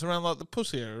is? Yeah, it's around the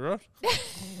pussy area, right?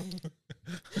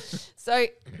 So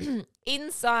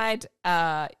inside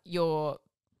your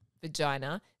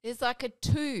vagina, there's a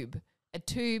tube, a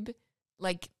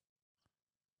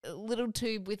little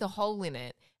tube with a hole in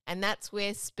it. And that's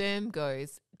where sperm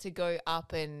goes to go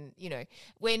up and,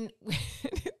 when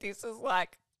this is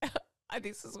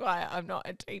This is why I'm not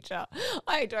a teacher.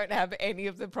 I don't have any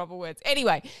of the proper words.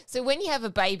 Anyway, so when you have a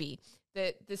baby,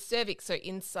 the cervix, so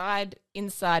inside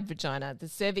vagina, the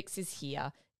cervix is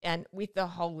here and with the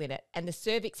hole in it, and the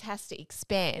cervix has to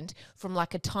expand from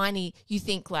like a tiny, you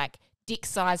think like dick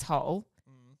size hole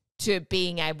to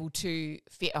being able to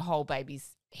fit a whole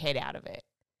baby's head out of it.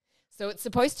 So it's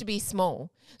supposed to be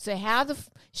small. So how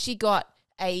she got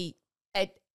an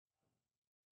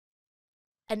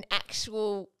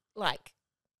actual like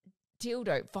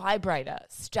dildo vibrator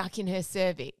stuck in her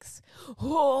cervix.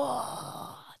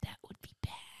 Oh, that would be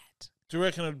bad. Do you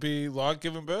reckon it'd be like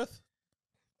giving birth?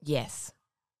 Yes.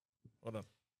 Hold on.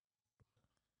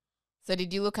 So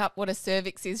did you look up what a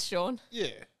cervix is, Sean?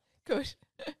 Yeah. Good.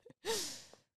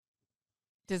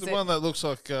 The one that looks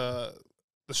like the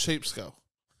sheep skull.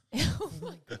 Oh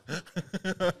my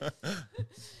God.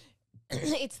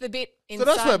 It's the bit inside. So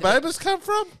that's where babies come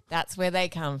from? That's where they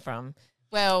come from.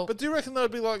 Well, but do you reckon that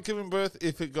would be like giving birth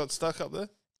if it got stuck up there?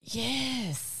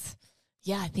 Yes.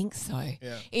 Yeah, I think so.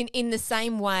 Yeah. In the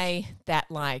same way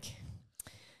that like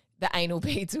the anal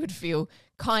beads would feel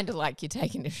kind of like you're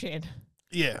taking a shit.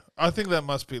 Yeah, I think that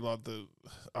must be like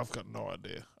I've got no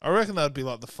idea. I reckon that'd be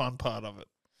like the fun part of it.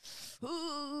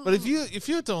 Ooh. But if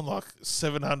you're doing like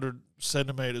 700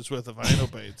 centimeters worth of anal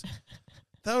beads,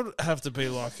 that would have to be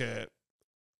like it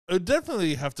would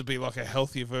definitely have to be like a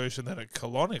healthier version than a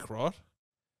colonic, right?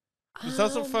 Because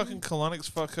doesn't fucking colonics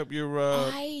fuck up your...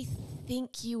 I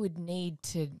think you would need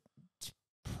to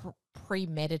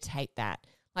premeditate that.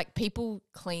 Like people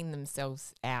clean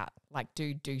themselves out, like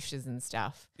do douches and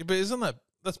stuff. Yeah, but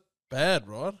that's bad,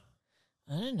 right?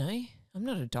 I don't know. I'm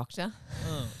not a doctor.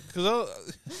 Because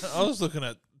I was looking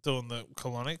at doing the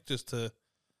colonic just to...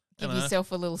 Give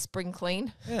yourself a little spring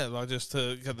clean. Yeah, like just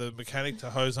to get the mechanic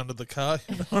to hose under the car,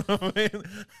 you know what I mean?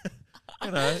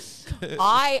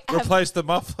 Replace the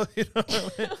muffler, you know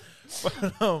what I mean?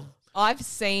 But, I've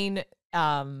seen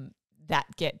that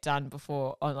get done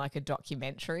before on like a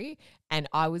documentary, and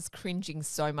I was cringing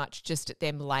so much just at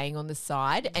them laying on the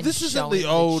side and this isn't the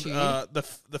old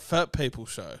the fat people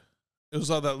show. It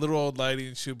was like that little old lady,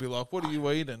 and she'll be like, "What are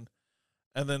you eating?"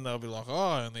 And then they'll be like, "Oh,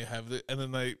 I only have this," and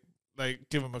then they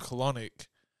give them a colonic,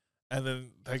 and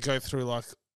then they go through like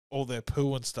all their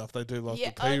poo and stuff. They do like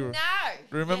the pee. Oh no!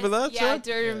 Remember that? Yeah, I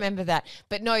do remember that.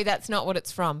 But no, that's not what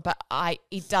it's from. But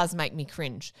it does make me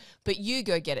cringe. But you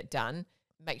go get it done.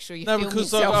 Make sure you film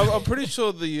because yourself. I'm pretty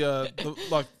sure the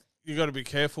like you got to be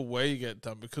careful where you get it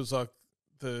done, because like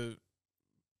the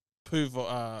poo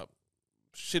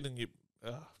shit in your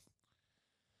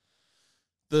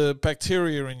the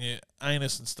bacteria in your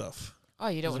anus and stuff. Oh,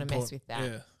 you don't want to mess with that.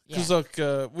 Yeah. Because like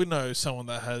we know someone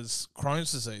that has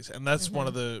Crohn's disease, and that's one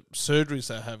of the surgeries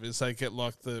they have, is they get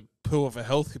like the poo of a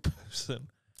healthy person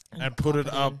and put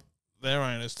it up their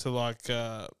anus to like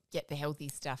get the healthy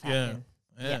stuff happening.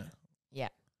 Yeah.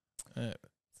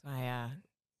 So I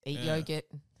eat yogurt.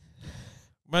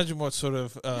 Imagine what sort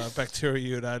of bacteria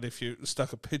you'd add if you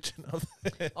stuck a pigeon up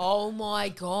there. Oh my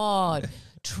God.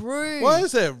 True. Why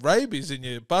is there rabies in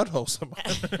your butthole somewhere?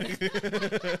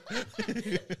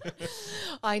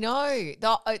 I know.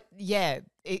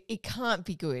 It can't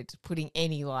be good putting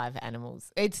any live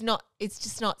animals. It's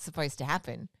just not supposed to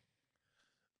happen.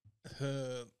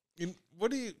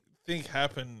 What do you think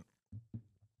happened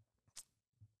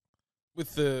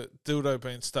with the dildo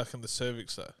being stuck in the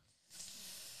cervix though?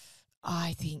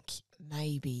 I think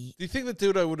maybe. Do you think the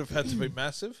dildo would have had to be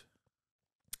massive?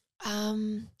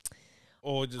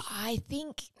 Or just... I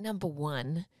think, number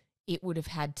one, it would have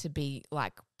had to be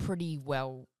like pretty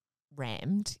well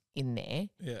rammed in there.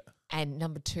 Yeah. And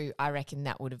number two, I reckon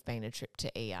that would have been a trip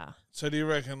to ER. So do you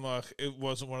reckon like it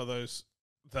wasn't one of those,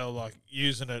 they were like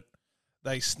using it,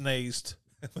 they sneezed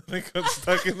and they got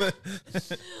stuck in there?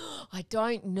 I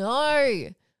don't know.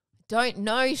 Don't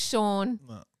know, Sean.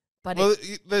 No. But well,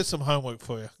 there's some homework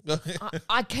for you.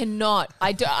 I cannot.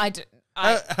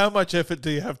 How much effort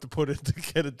do you have to put in to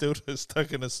get a dildo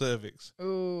stuck in a cervix?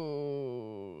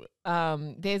 Ooh.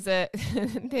 There's a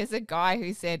guy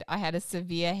who said I had a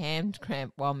severe hand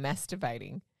cramp while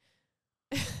masturbating.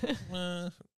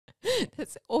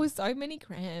 There's so many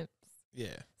cramps.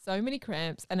 Yeah. So many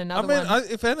cramps. And another one.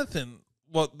 If anything,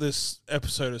 what this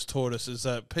episode has taught us is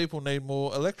that people need more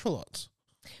electrolytes.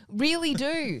 Really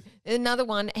do. Another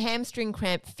one, hamstring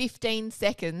cramp 15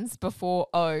 seconds before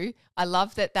O. I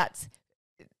love that that's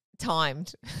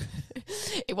timed.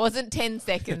 It wasn't 10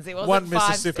 seconds. It wasn't 1 5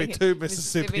 Mississippi, seconds. 2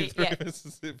 Mississippi, 3 yeah.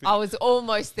 Mississippi. I was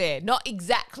almost there. Not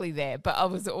exactly there, but I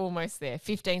was almost there.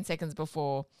 15 seconds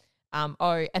before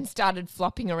O, and started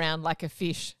flopping around like a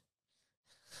fish.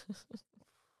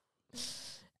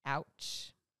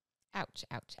 Ouch. Ouch,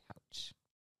 ouch, ouch.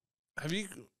 have you?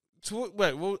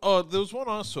 Wait. Well, there was one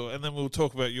I saw, and then we'll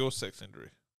talk about your sex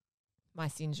injury. My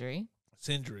injury. It's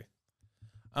injury.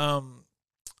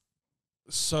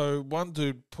 So one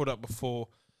dude put up before.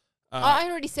 I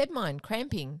already said mine.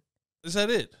 Cramping. Is that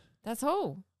it? That's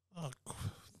all. Oh,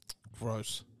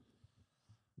 gross.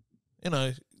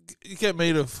 You get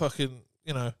me to fucking,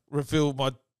 reveal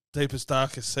my deepest,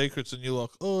 darkest secrets, and you're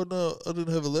like, oh no, I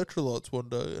didn't have electrolytes one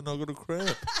day, and I got a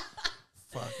cramp.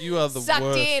 Fuck, you are the Sucked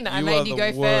worst. in. I made you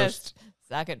go first.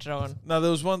 Suck it, John. No,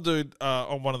 there was one dude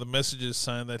on one of the messages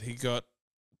saying that he got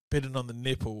bitten on the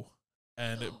nipple,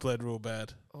 and it bled real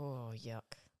bad. Oh, yuck.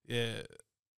 Yeah.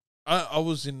 I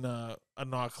was in a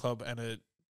nightclub, and a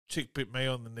chick bit me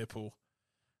on the nipple,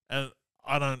 and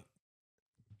I don't,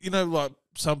 like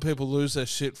some people lose their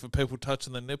shit for people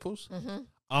touching their nipples. Mm-hmm.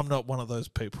 I'm not one of those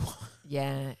people.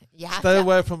 Yeah. Stay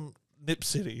away from Nip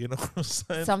City, you know what I'm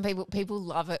saying? Some people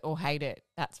love it or hate it.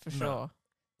 That's for sure.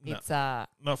 No, It's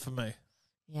not for me.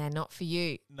 Yeah, not for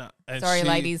you. No. Sorry,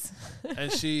 ladies.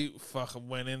 And she fucking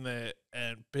went in there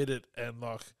and bit it, and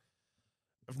like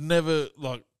I've never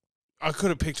I could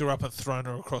have picked her up and thrown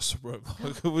her across the room.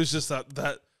 Like, it was just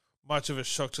that much of a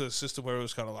shock to the system where it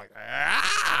was kind of like,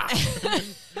 ah!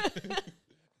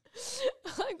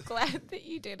 I'm glad that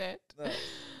you did it. No.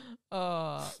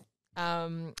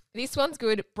 Oh, this one's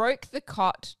good. Broke the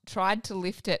cot, tried to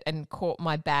lift it and caught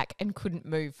my back and couldn't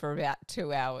move for about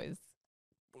 2 hours.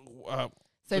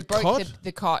 So broke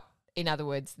the cot, in other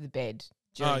words, the bed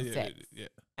during sex. Yeah.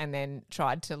 And then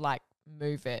tried to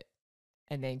move it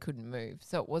and then couldn't move.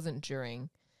 So it wasn't during.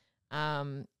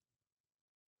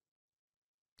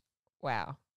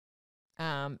 Wow.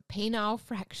 Penile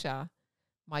fracture.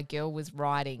 My girl was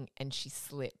riding and she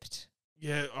slipped.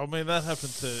 Yeah, I mean, that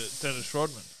happened to Dennis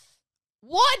Rodman.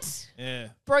 What? Yeah.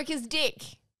 Broke his dick.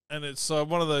 And it's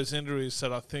one of those injuries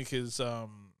that I think is,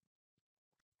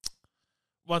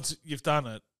 once you've done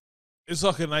it, it's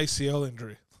like an ACL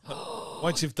injury.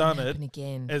 Once you've done it,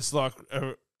 again. it's like,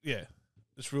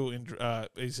 it's real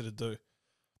easy to do.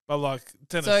 But like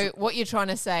Dennis. So what you're trying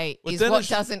to say is what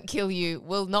doesn't kill you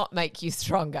will not make you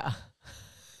stronger.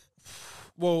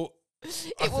 Well,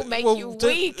 it will make you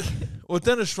weak. Well,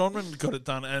 Dennis Rodman got it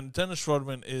done, and Dennis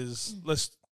Rodman is,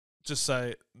 let's just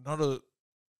say, not a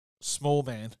small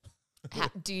man.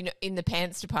 Do you know, in the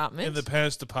pants department? In the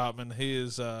pants department, he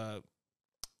is.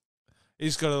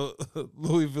 He's got a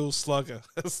Louisville Slugger.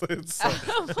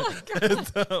 Oh my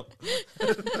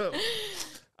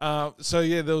god! So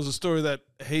yeah, there was a story that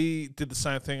he did the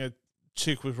same thing. A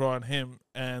chick was riding him,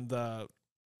 and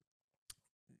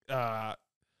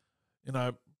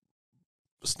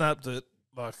snapped it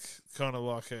kind of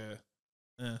like a,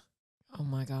 yeah. Oh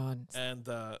my god! And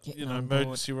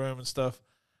emergency room and stuff,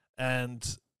 and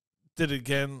did it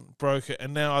again, broke it,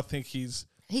 and now I think he's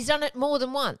done it more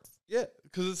than once. Yeah,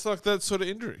 because it's like that sort of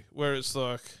injury where it's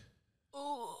like,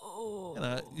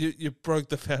 you broke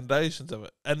the foundations of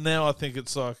it, and now I think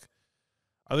it's like,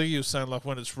 I think you were saying like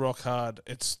when it's rock hard,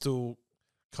 it's still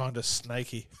kind of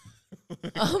snaky.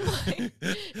 Oh my!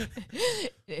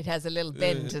 It has a little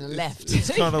bend to the left.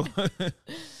 It's kind of like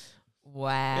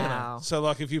wow. So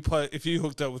like if you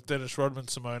hooked up with Dennis Rodman,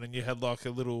 Simone, and you had like a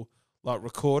little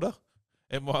recorder,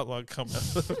 it might come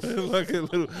out like a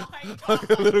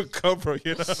little cobra.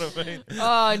 You know what I mean?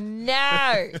 Oh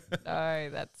no! No,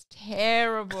 that's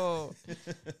terrible.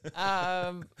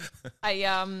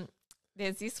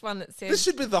 There's this one that says this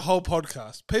should be the whole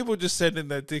podcast. People just send in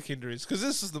their dick injuries because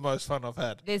this is the most fun I've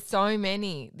had. There's so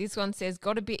many. This one says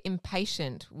got a bit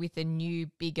impatient with a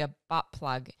new bigger butt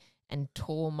plug and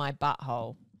tore my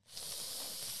butthole.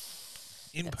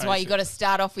 Impatient. That's why you got to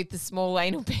start off with the small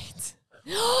anal beads.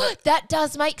 That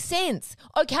does make sense.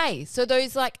 Okay, so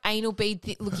those anal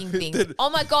bead looking things. Oh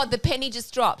my God, the penny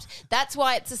just dropped. That's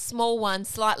why it's a small one,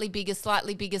 slightly bigger,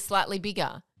 slightly bigger, slightly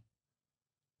bigger.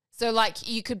 So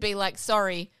you could be like,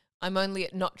 sorry, I'm only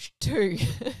at notch 2.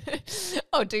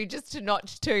 I'll do just to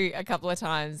notch 2 a couple of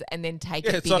times and then take it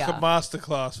bigger. It's like a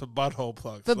masterclass for butthole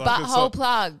plugs. For butthole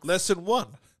plugs. Lesson 1.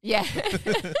 Yeah.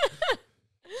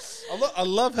 I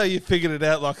love how you figured it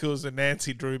out like it was a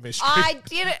Nancy Drew mystery. I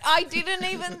did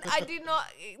not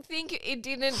think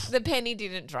the penny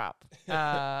didn't drop.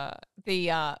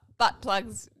 The butt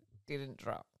plugs didn't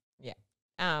drop. Yeah.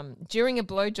 During a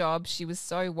blowjob, she was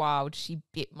so wild, she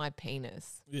bit my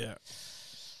penis. Yeah.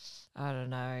 I don't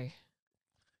know.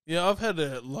 Yeah, I've had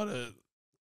a lot of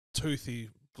toothy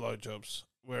blowjobs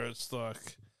where it's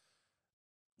like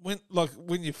when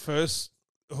you're first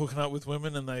hooking up with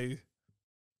women and they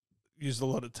use a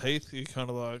lot of teeth, you're kind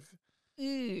of like,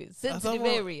 ooh, sensitive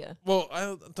area. Well,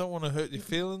 I don't want to hurt your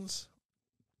feelings.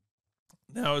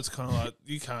 Now it's kind of like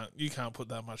you can't put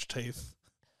that much teeth.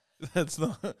 That's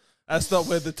not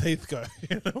where the teeth go.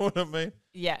 You know what I mean?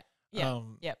 Yeah. Yeah.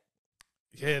 Yep.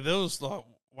 Yeah, there was like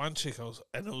one chick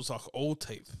and it was like all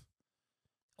teeth.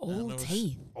 All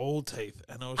teeth. All teeth,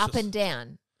 and it was Up just, and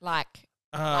down, like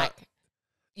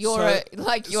you're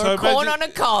so- a corn on a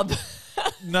cob.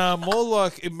 Nah, more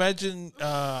like imagine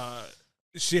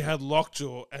she had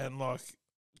lockjaw and like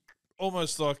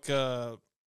almost like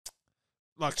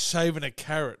shaving a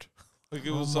carrot. Like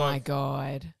it was my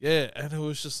God. yeah, and it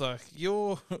was just like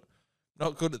you're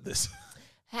not good at this.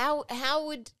 How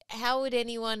would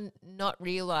anyone not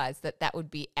realize that would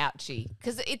be ouchy?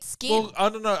 Because it's skin. Well, I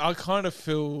don't know. I kind of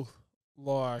feel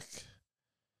like,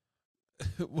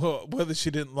 well, whether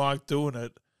she didn't like doing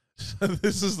it. So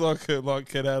this is like a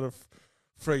get out of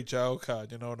free jail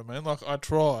card. You know what I mean? Like I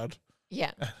tried.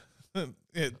 Yeah.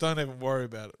 Yeah. Don't even worry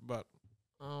about it. But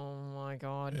Oh my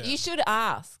God. Yeah. You should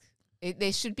ask.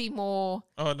 There should be more.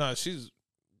 oh no, she's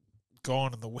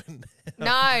gone in the wind.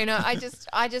 No.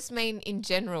 I just mean in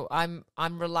general. I'm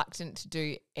reluctant to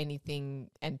do anything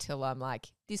until I'm like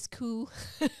this cool.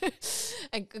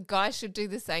 And guys should do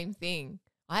the same thing.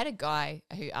 I had a guy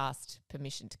who asked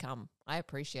permission to come. I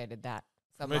appreciated that.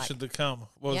 So I'm Permission like, to come.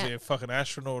 What was Yeah. he, a fucking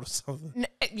astronaut or something?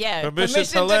 yeah, Permission permission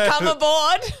to to land. come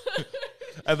aboard.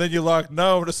 And then you're like,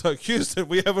 no, I'm just like, Houston,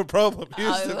 we have a problem.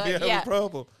 Houston, like, we have yeah. a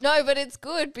problem. No, but it's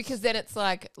good because then it's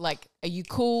like, are you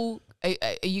cool? Are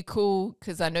you cool?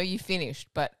 Because I know you finished,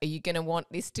 but are you going to want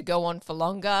this to go on for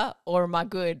longer or am I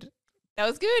good? That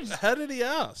was good. How did he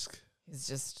ask? It's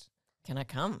just, can I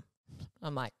come?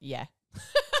 I'm like, yeah.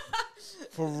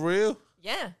 For real?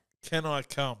 Yeah. Can I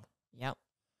come? Yep.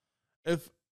 If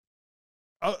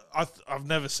I've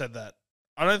never said that.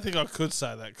 I don't think I could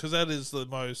say that because that is the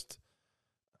most.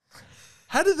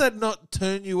 How did that not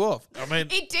turn you off? I mean,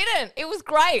 It didn't. It was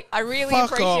great. I really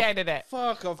fuck appreciated it.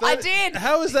 Fuck off. I did.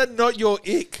 How is that not your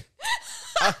ick?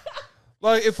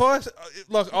 Like if I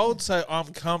would say I'm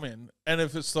coming, and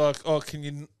if it's like, oh, can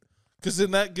you? Because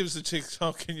then that gives the chicks,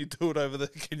 oh, can you do it over there?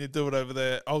 Can you do it over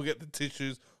there? I'll get the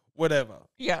tissues, whatever.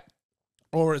 Yeah.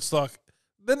 Or it's like,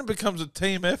 then it becomes a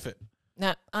team effort.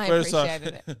 No, I Where it's like-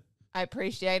 appreciated it. I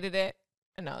appreciated it.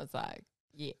 And I was like,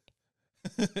 yeah.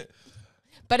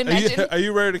 But imagine Are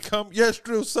you ready to come? Yes,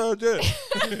 drill sergeant.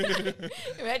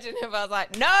 imagine if I was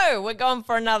like, no, we're going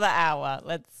for another hour.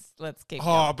 Let's keep Oh,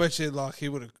 going. I bet you like he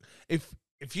would have.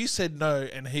 If you said no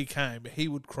and he came, he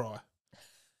would cry.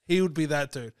 He would be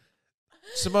that dude.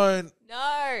 Simone,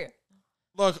 No.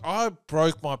 like I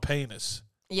broke my penis,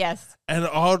 Yes. and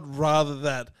I'd rather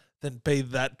that than be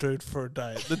that dude for a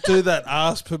day. The dude that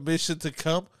asked permission to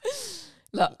come.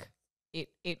 Look,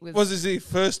 it was Was his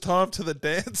first time to the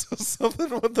dance or something?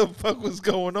 What the fuck was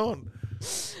going on?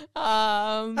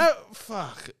 Oh,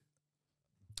 fuck.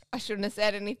 I shouldn't have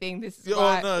said anything. This is Yeah,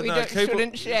 why we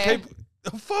shouldn't share.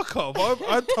 Fuck off.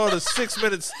 I told a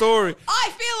 6-minute story.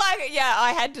 I feel like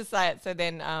I had to say it. So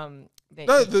then No, you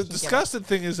the can get disgusting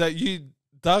thing is that you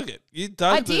dug it. You it.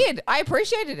 dug I did. I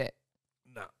appreciated it.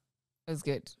 No. It was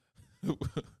good.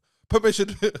 permission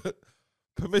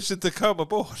to come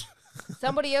aboard.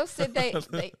 Somebody else said they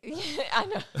I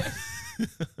know.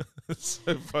 It's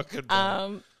so fucking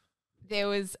bad. There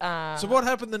was So what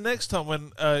happened the next time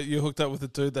when you hooked up with a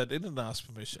dude that didn't ask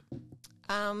permission?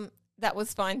 that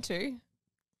was fine too.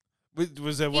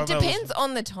 Was there one It depends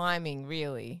on the timing,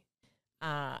 really.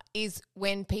 Is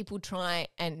when people try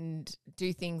and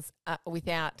do things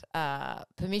without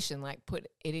permission, like put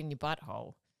it in your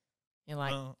butthole. You're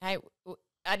like, hey,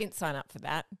 I didn't sign up for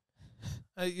that.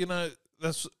 Hey,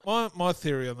 that's my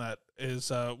theory on that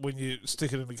is when you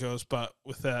stick it in the girl's butt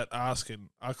without asking,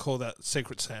 I call that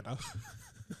Secret Santa.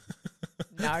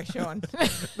 No, Sean.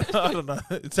 I don't know.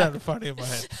 It sounded funny in my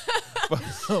head. But,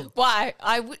 Why?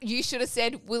 You should have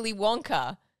said Willy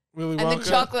Wonka Willy and Wonka. the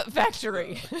Chocolate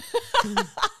Factory.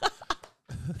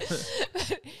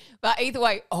 But either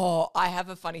way, I have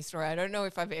a funny story. I don't know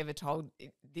if I've ever told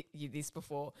you this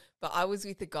before, but I was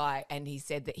with a guy and he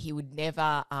said that he would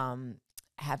never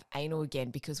have anal again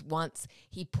because once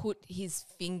he put his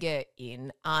finger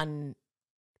in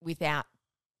without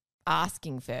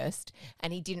asking first,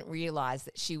 and he didn't realize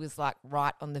that she was like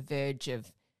right on the verge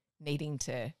of needing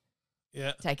to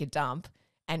take a dump.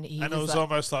 And it was like,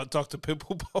 almost like Dr.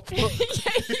 Pimple Popper. yeah.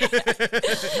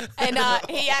 And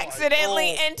he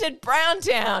accidentally entered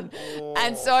Browntown.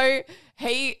 And so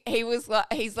he was like,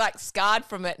 he's like scarred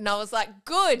from it. And I was like,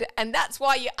 good. And that's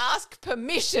why you ask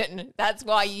permission. That's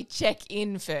why you check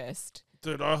in first.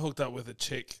 Dude, I hooked up with a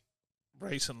chick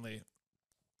recently.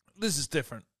 This is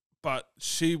different, but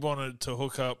she wanted to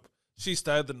hook up. She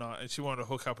stayed the night and she wanted to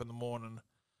hook up in the morning.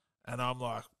 And I'm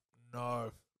like,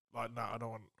 no, like, no, I don't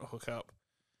want to hook up.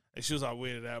 And she was like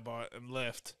weirded out by it and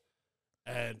left.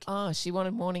 And she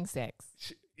wanted morning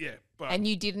sex. yeah, but And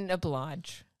you didn't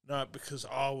oblige. no, because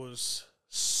I was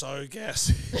so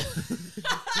gassy.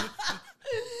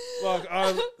 Like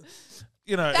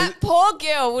That poor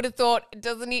girl would have thought,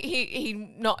 doesn't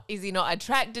is he not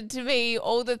attracted to me?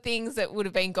 All the things that would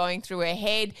have been going through her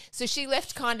head. So she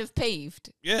left kind of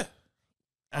peeved. Yeah.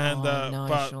 And no,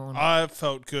 but Sean. I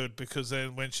felt good because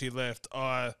then when she left,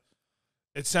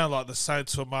 it sounded like the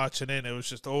Saints were marching in. It was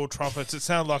just all trumpets. It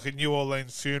sounded like a New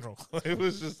Orleans funeral. It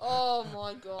was just Oh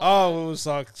my God. oh, it was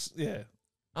like yeah.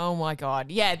 Oh my God.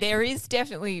 Yeah, there is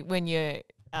definitely when you're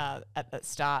at the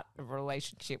start of a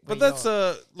relationship. But that's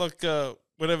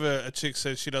whenever a chick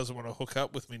says she doesn't want to hook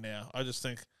up with me now, I just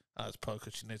think it's probably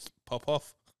because she needs to pop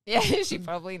off. Yeah, she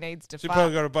probably needs to. She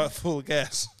probably got a butt full of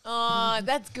gas. Oh,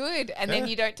 that's good. And then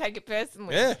you don't take it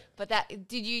personally. Yeah. But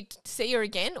did you see her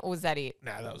again, or was that it?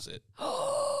 Nah, that was it.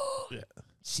 Yeah.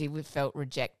 She felt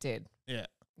rejected. Yeah.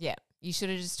 Yeah. You should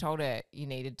have just told her you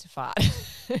needed to fart.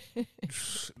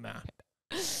 Nah.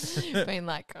 Been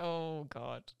like, oh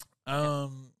God.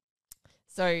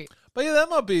 So, but yeah, that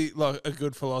might be like a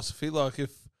good philosophy. Like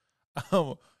if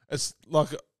it's like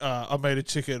I made a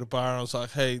chick at a bar and I was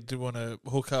like, "Hey, do you want to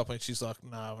hook up?" And she's like,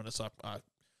 "No," and it's like,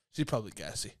 she's probably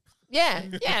gassy. Yeah,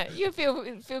 you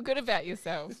feel good about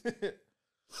yourself.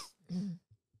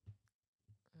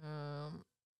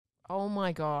 Oh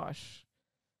my gosh.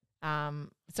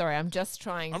 Sorry, I'm just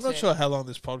trying. I'm not sure how long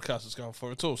this podcast is going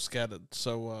for. It's all scattered,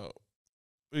 so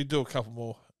we do a couple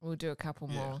more. We'll do a couple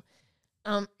more.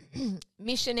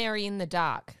 Missionary in the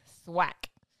Dark, thwack.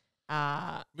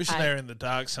 Missionary in the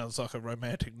Dark sounds like a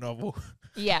romantic novel.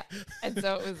 Yeah, and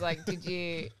so it was like, did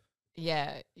you?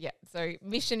 Yeah. So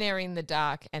Missionary in the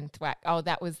Dark and thwack. Oh,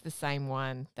 that was the same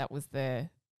one. That was the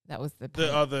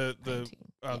the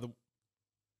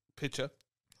picture.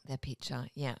 The picture,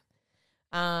 yeah.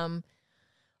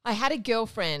 I had a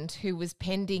girlfriend who was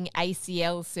pending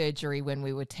ACL surgery when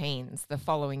we were teens the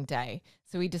following day.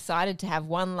 So we decided to have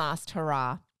one last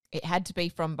hurrah. It had to be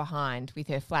from behind with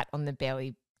her flat on the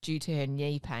belly due to her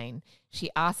knee pain.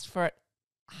 She asked for it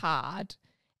hard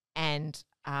and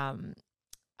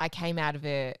I came out of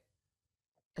her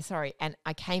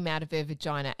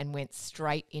vagina and went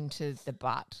straight into the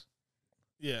butt.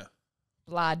 Yeah.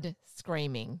 Blood,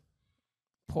 screaming.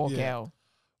 Poor girl.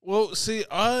 Well, see,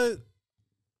 I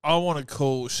want to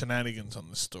call shenanigans on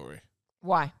this story.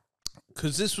 Why?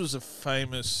 Because this was a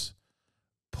famous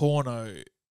porno.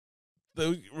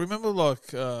 Remember,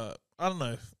 like, I don't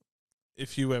know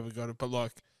if you ever got it, but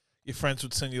like your friends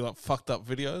would send you like fucked up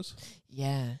videos.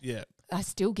 Yeah. Yeah. I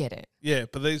still get it. Yeah,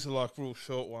 but these are like real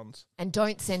short ones. And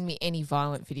don't send me any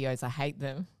violent videos. I hate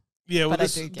them. Yeah, well,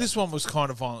 this one was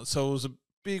kind of violent. So it was a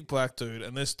big black dude,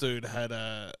 and this dude had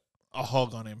a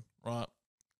hog on him, right?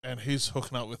 And he's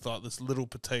hooking up with like this little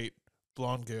petite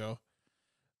blonde girl,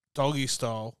 doggy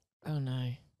style. Oh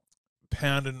no!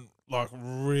 Pounding like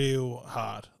real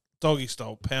hard, doggy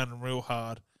style, pounding real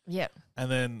hard. Yep. And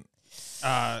then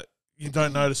you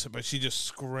don't notice it, but she just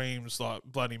screams like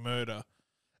bloody murder.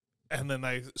 And then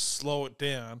they slow it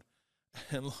down,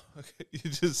 and like, you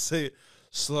just see it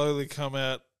slowly come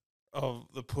out of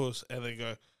the puss, and then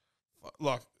go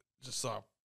like just like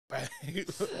bang.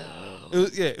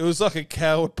 It was like a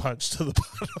coward punch to the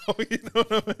butthole. You know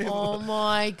what I mean? Oh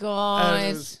my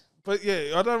god! But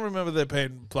yeah, I don't remember there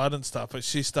being blood and stuff. But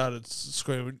she started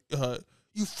screaming,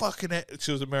 "You fucking!"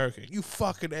 She was American. "You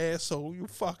fucking asshole! You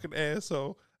fucking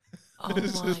asshole!" Oh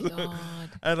my god!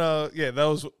 And yeah, that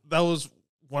was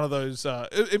one of those.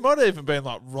 It might have even been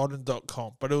like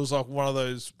Rotten.com, but it was like one of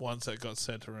those ones that got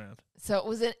sent around. So it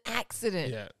was an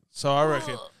accident. Yeah. So I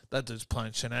reckon that dude's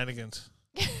playing shenanigans.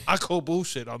 I call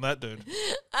bullshit on that dude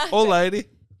or lady.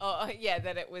 Oh yeah,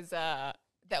 that was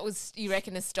you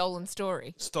reckon a stolen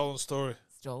story? Stolen story.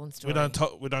 Stolen story.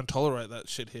 We don't tolerate that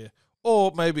shit here.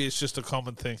 Or maybe it's just a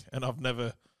common thing, and I've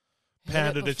never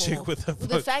pounded a chick with a. Well,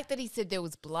 the fact that he said there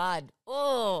was blood,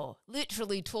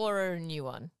 literally tore her a new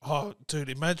one. Oh, dude,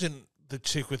 imagine the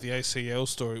chick with the ACL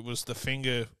story was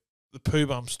the poo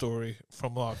bum story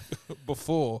from like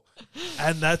before,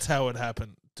 and that's how it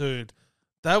happened, dude.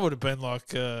 That would have been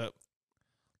like a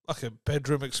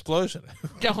bedroom explosion.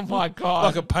 Oh my god!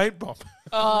 Like a paint bomb.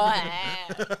 Oh,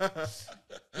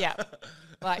 yeah.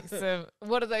 Like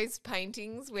what are those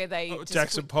paintings where they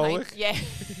Jackson Pollock? Yeah.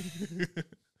 Oh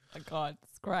my god,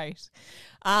 it's great.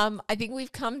 I think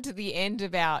we've come to the end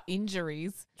of our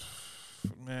injuries.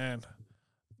 Man,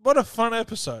 what a fun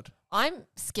episode. I'm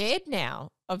scared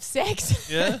now of sex.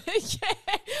 Yeah? Yeah.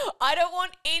 I don't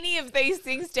want any of these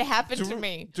things to happen to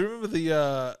me. Do you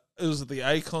remember it was the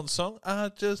Akon song.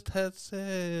 I just had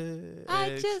sex.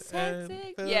 I just had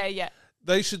sex. Yeah.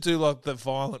 They should do like the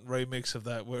violent remix of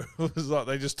that, where it was like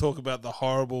they just talk about the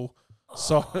horrible,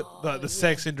 like the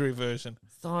sex injury version.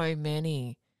 So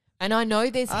many, and I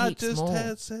know there's heaps more. I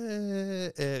just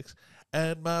had sex.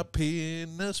 And my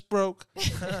penis broke.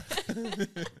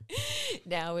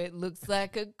 Now it looks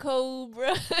like a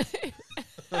cobra.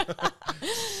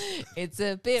 It's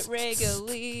a bit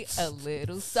regularly, a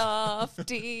little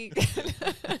softy.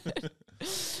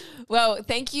 Well,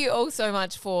 thank you all so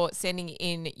much for sending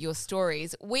in your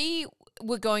stories. We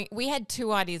had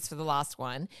 2 ideas for the last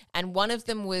one, and one of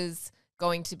them was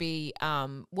going to be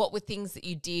what were things that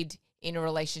you did in a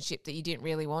relationship that you didn't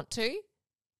really want to?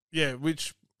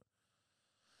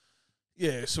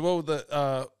 Yeah,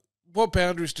 so what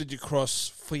boundaries did you cross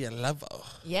for your lover?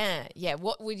 Yeah.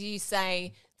 What would you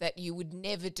say that you would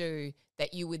never do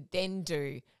that you would then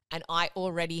do? And I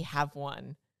already have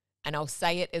one. And I'll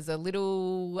say it as a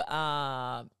little,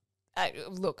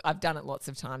 look, I've done it lots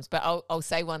of times, but I'll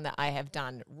say one that I have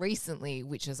done recently,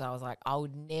 which is I was like, I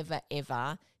would never,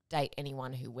 ever date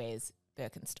anyone who wears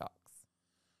Birkenstocks.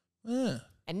 Yeah.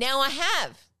 And now I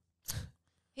have.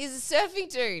 He's a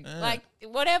surfing dude. Yeah. Like,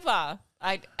 whatever.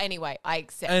 Anyway, I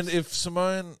accept. And if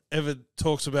Simone ever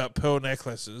talks about pearl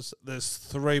necklaces, there's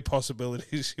 3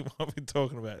 possibilities she might be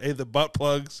talking about. Either butt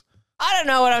plugs. I don't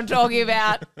know what I'm talking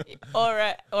about. or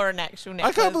an actual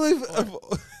necklace. I can't believe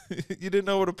you didn't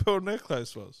know what a pearl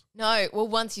necklace was. No. Well,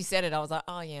 once you said it, I was like,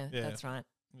 oh, yeah. That's right.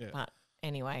 Yeah. But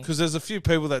anyway. Because there's a few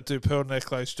people that do pearl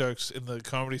necklace jokes in the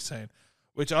comedy scene,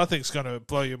 which I think is going to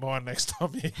blow your mind next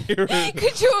time you hear it.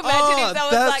 Could you imagine if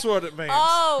someone's that's like, what it means.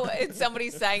 Oh, and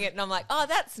somebody's saying it and I'm like, oh,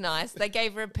 that's nice. They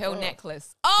gave her a pearl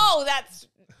necklace. Oh,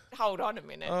 hold on a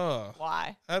minute. Oh.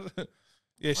 Why?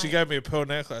 Yeah, she gave me a pearl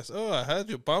necklace. Oh, I had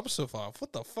your bum survive.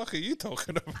 What the fuck are you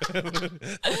talking about?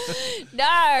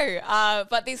 No,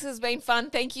 but this has been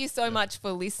fun. Thank you so much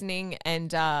for listening.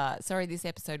 And sorry this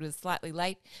episode was slightly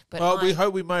late. But we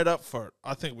hope we made up for it.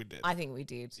 I think we did. I think we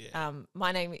did. Yeah.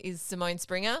 My name is Simone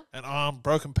Springer. And I'm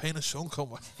Broken Penis Sean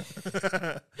Conway.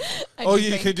 Or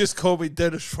you can just call me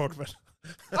Dennis Rodman.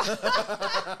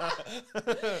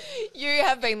 You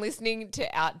have been listening to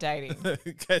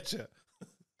Outdating. Catch ya.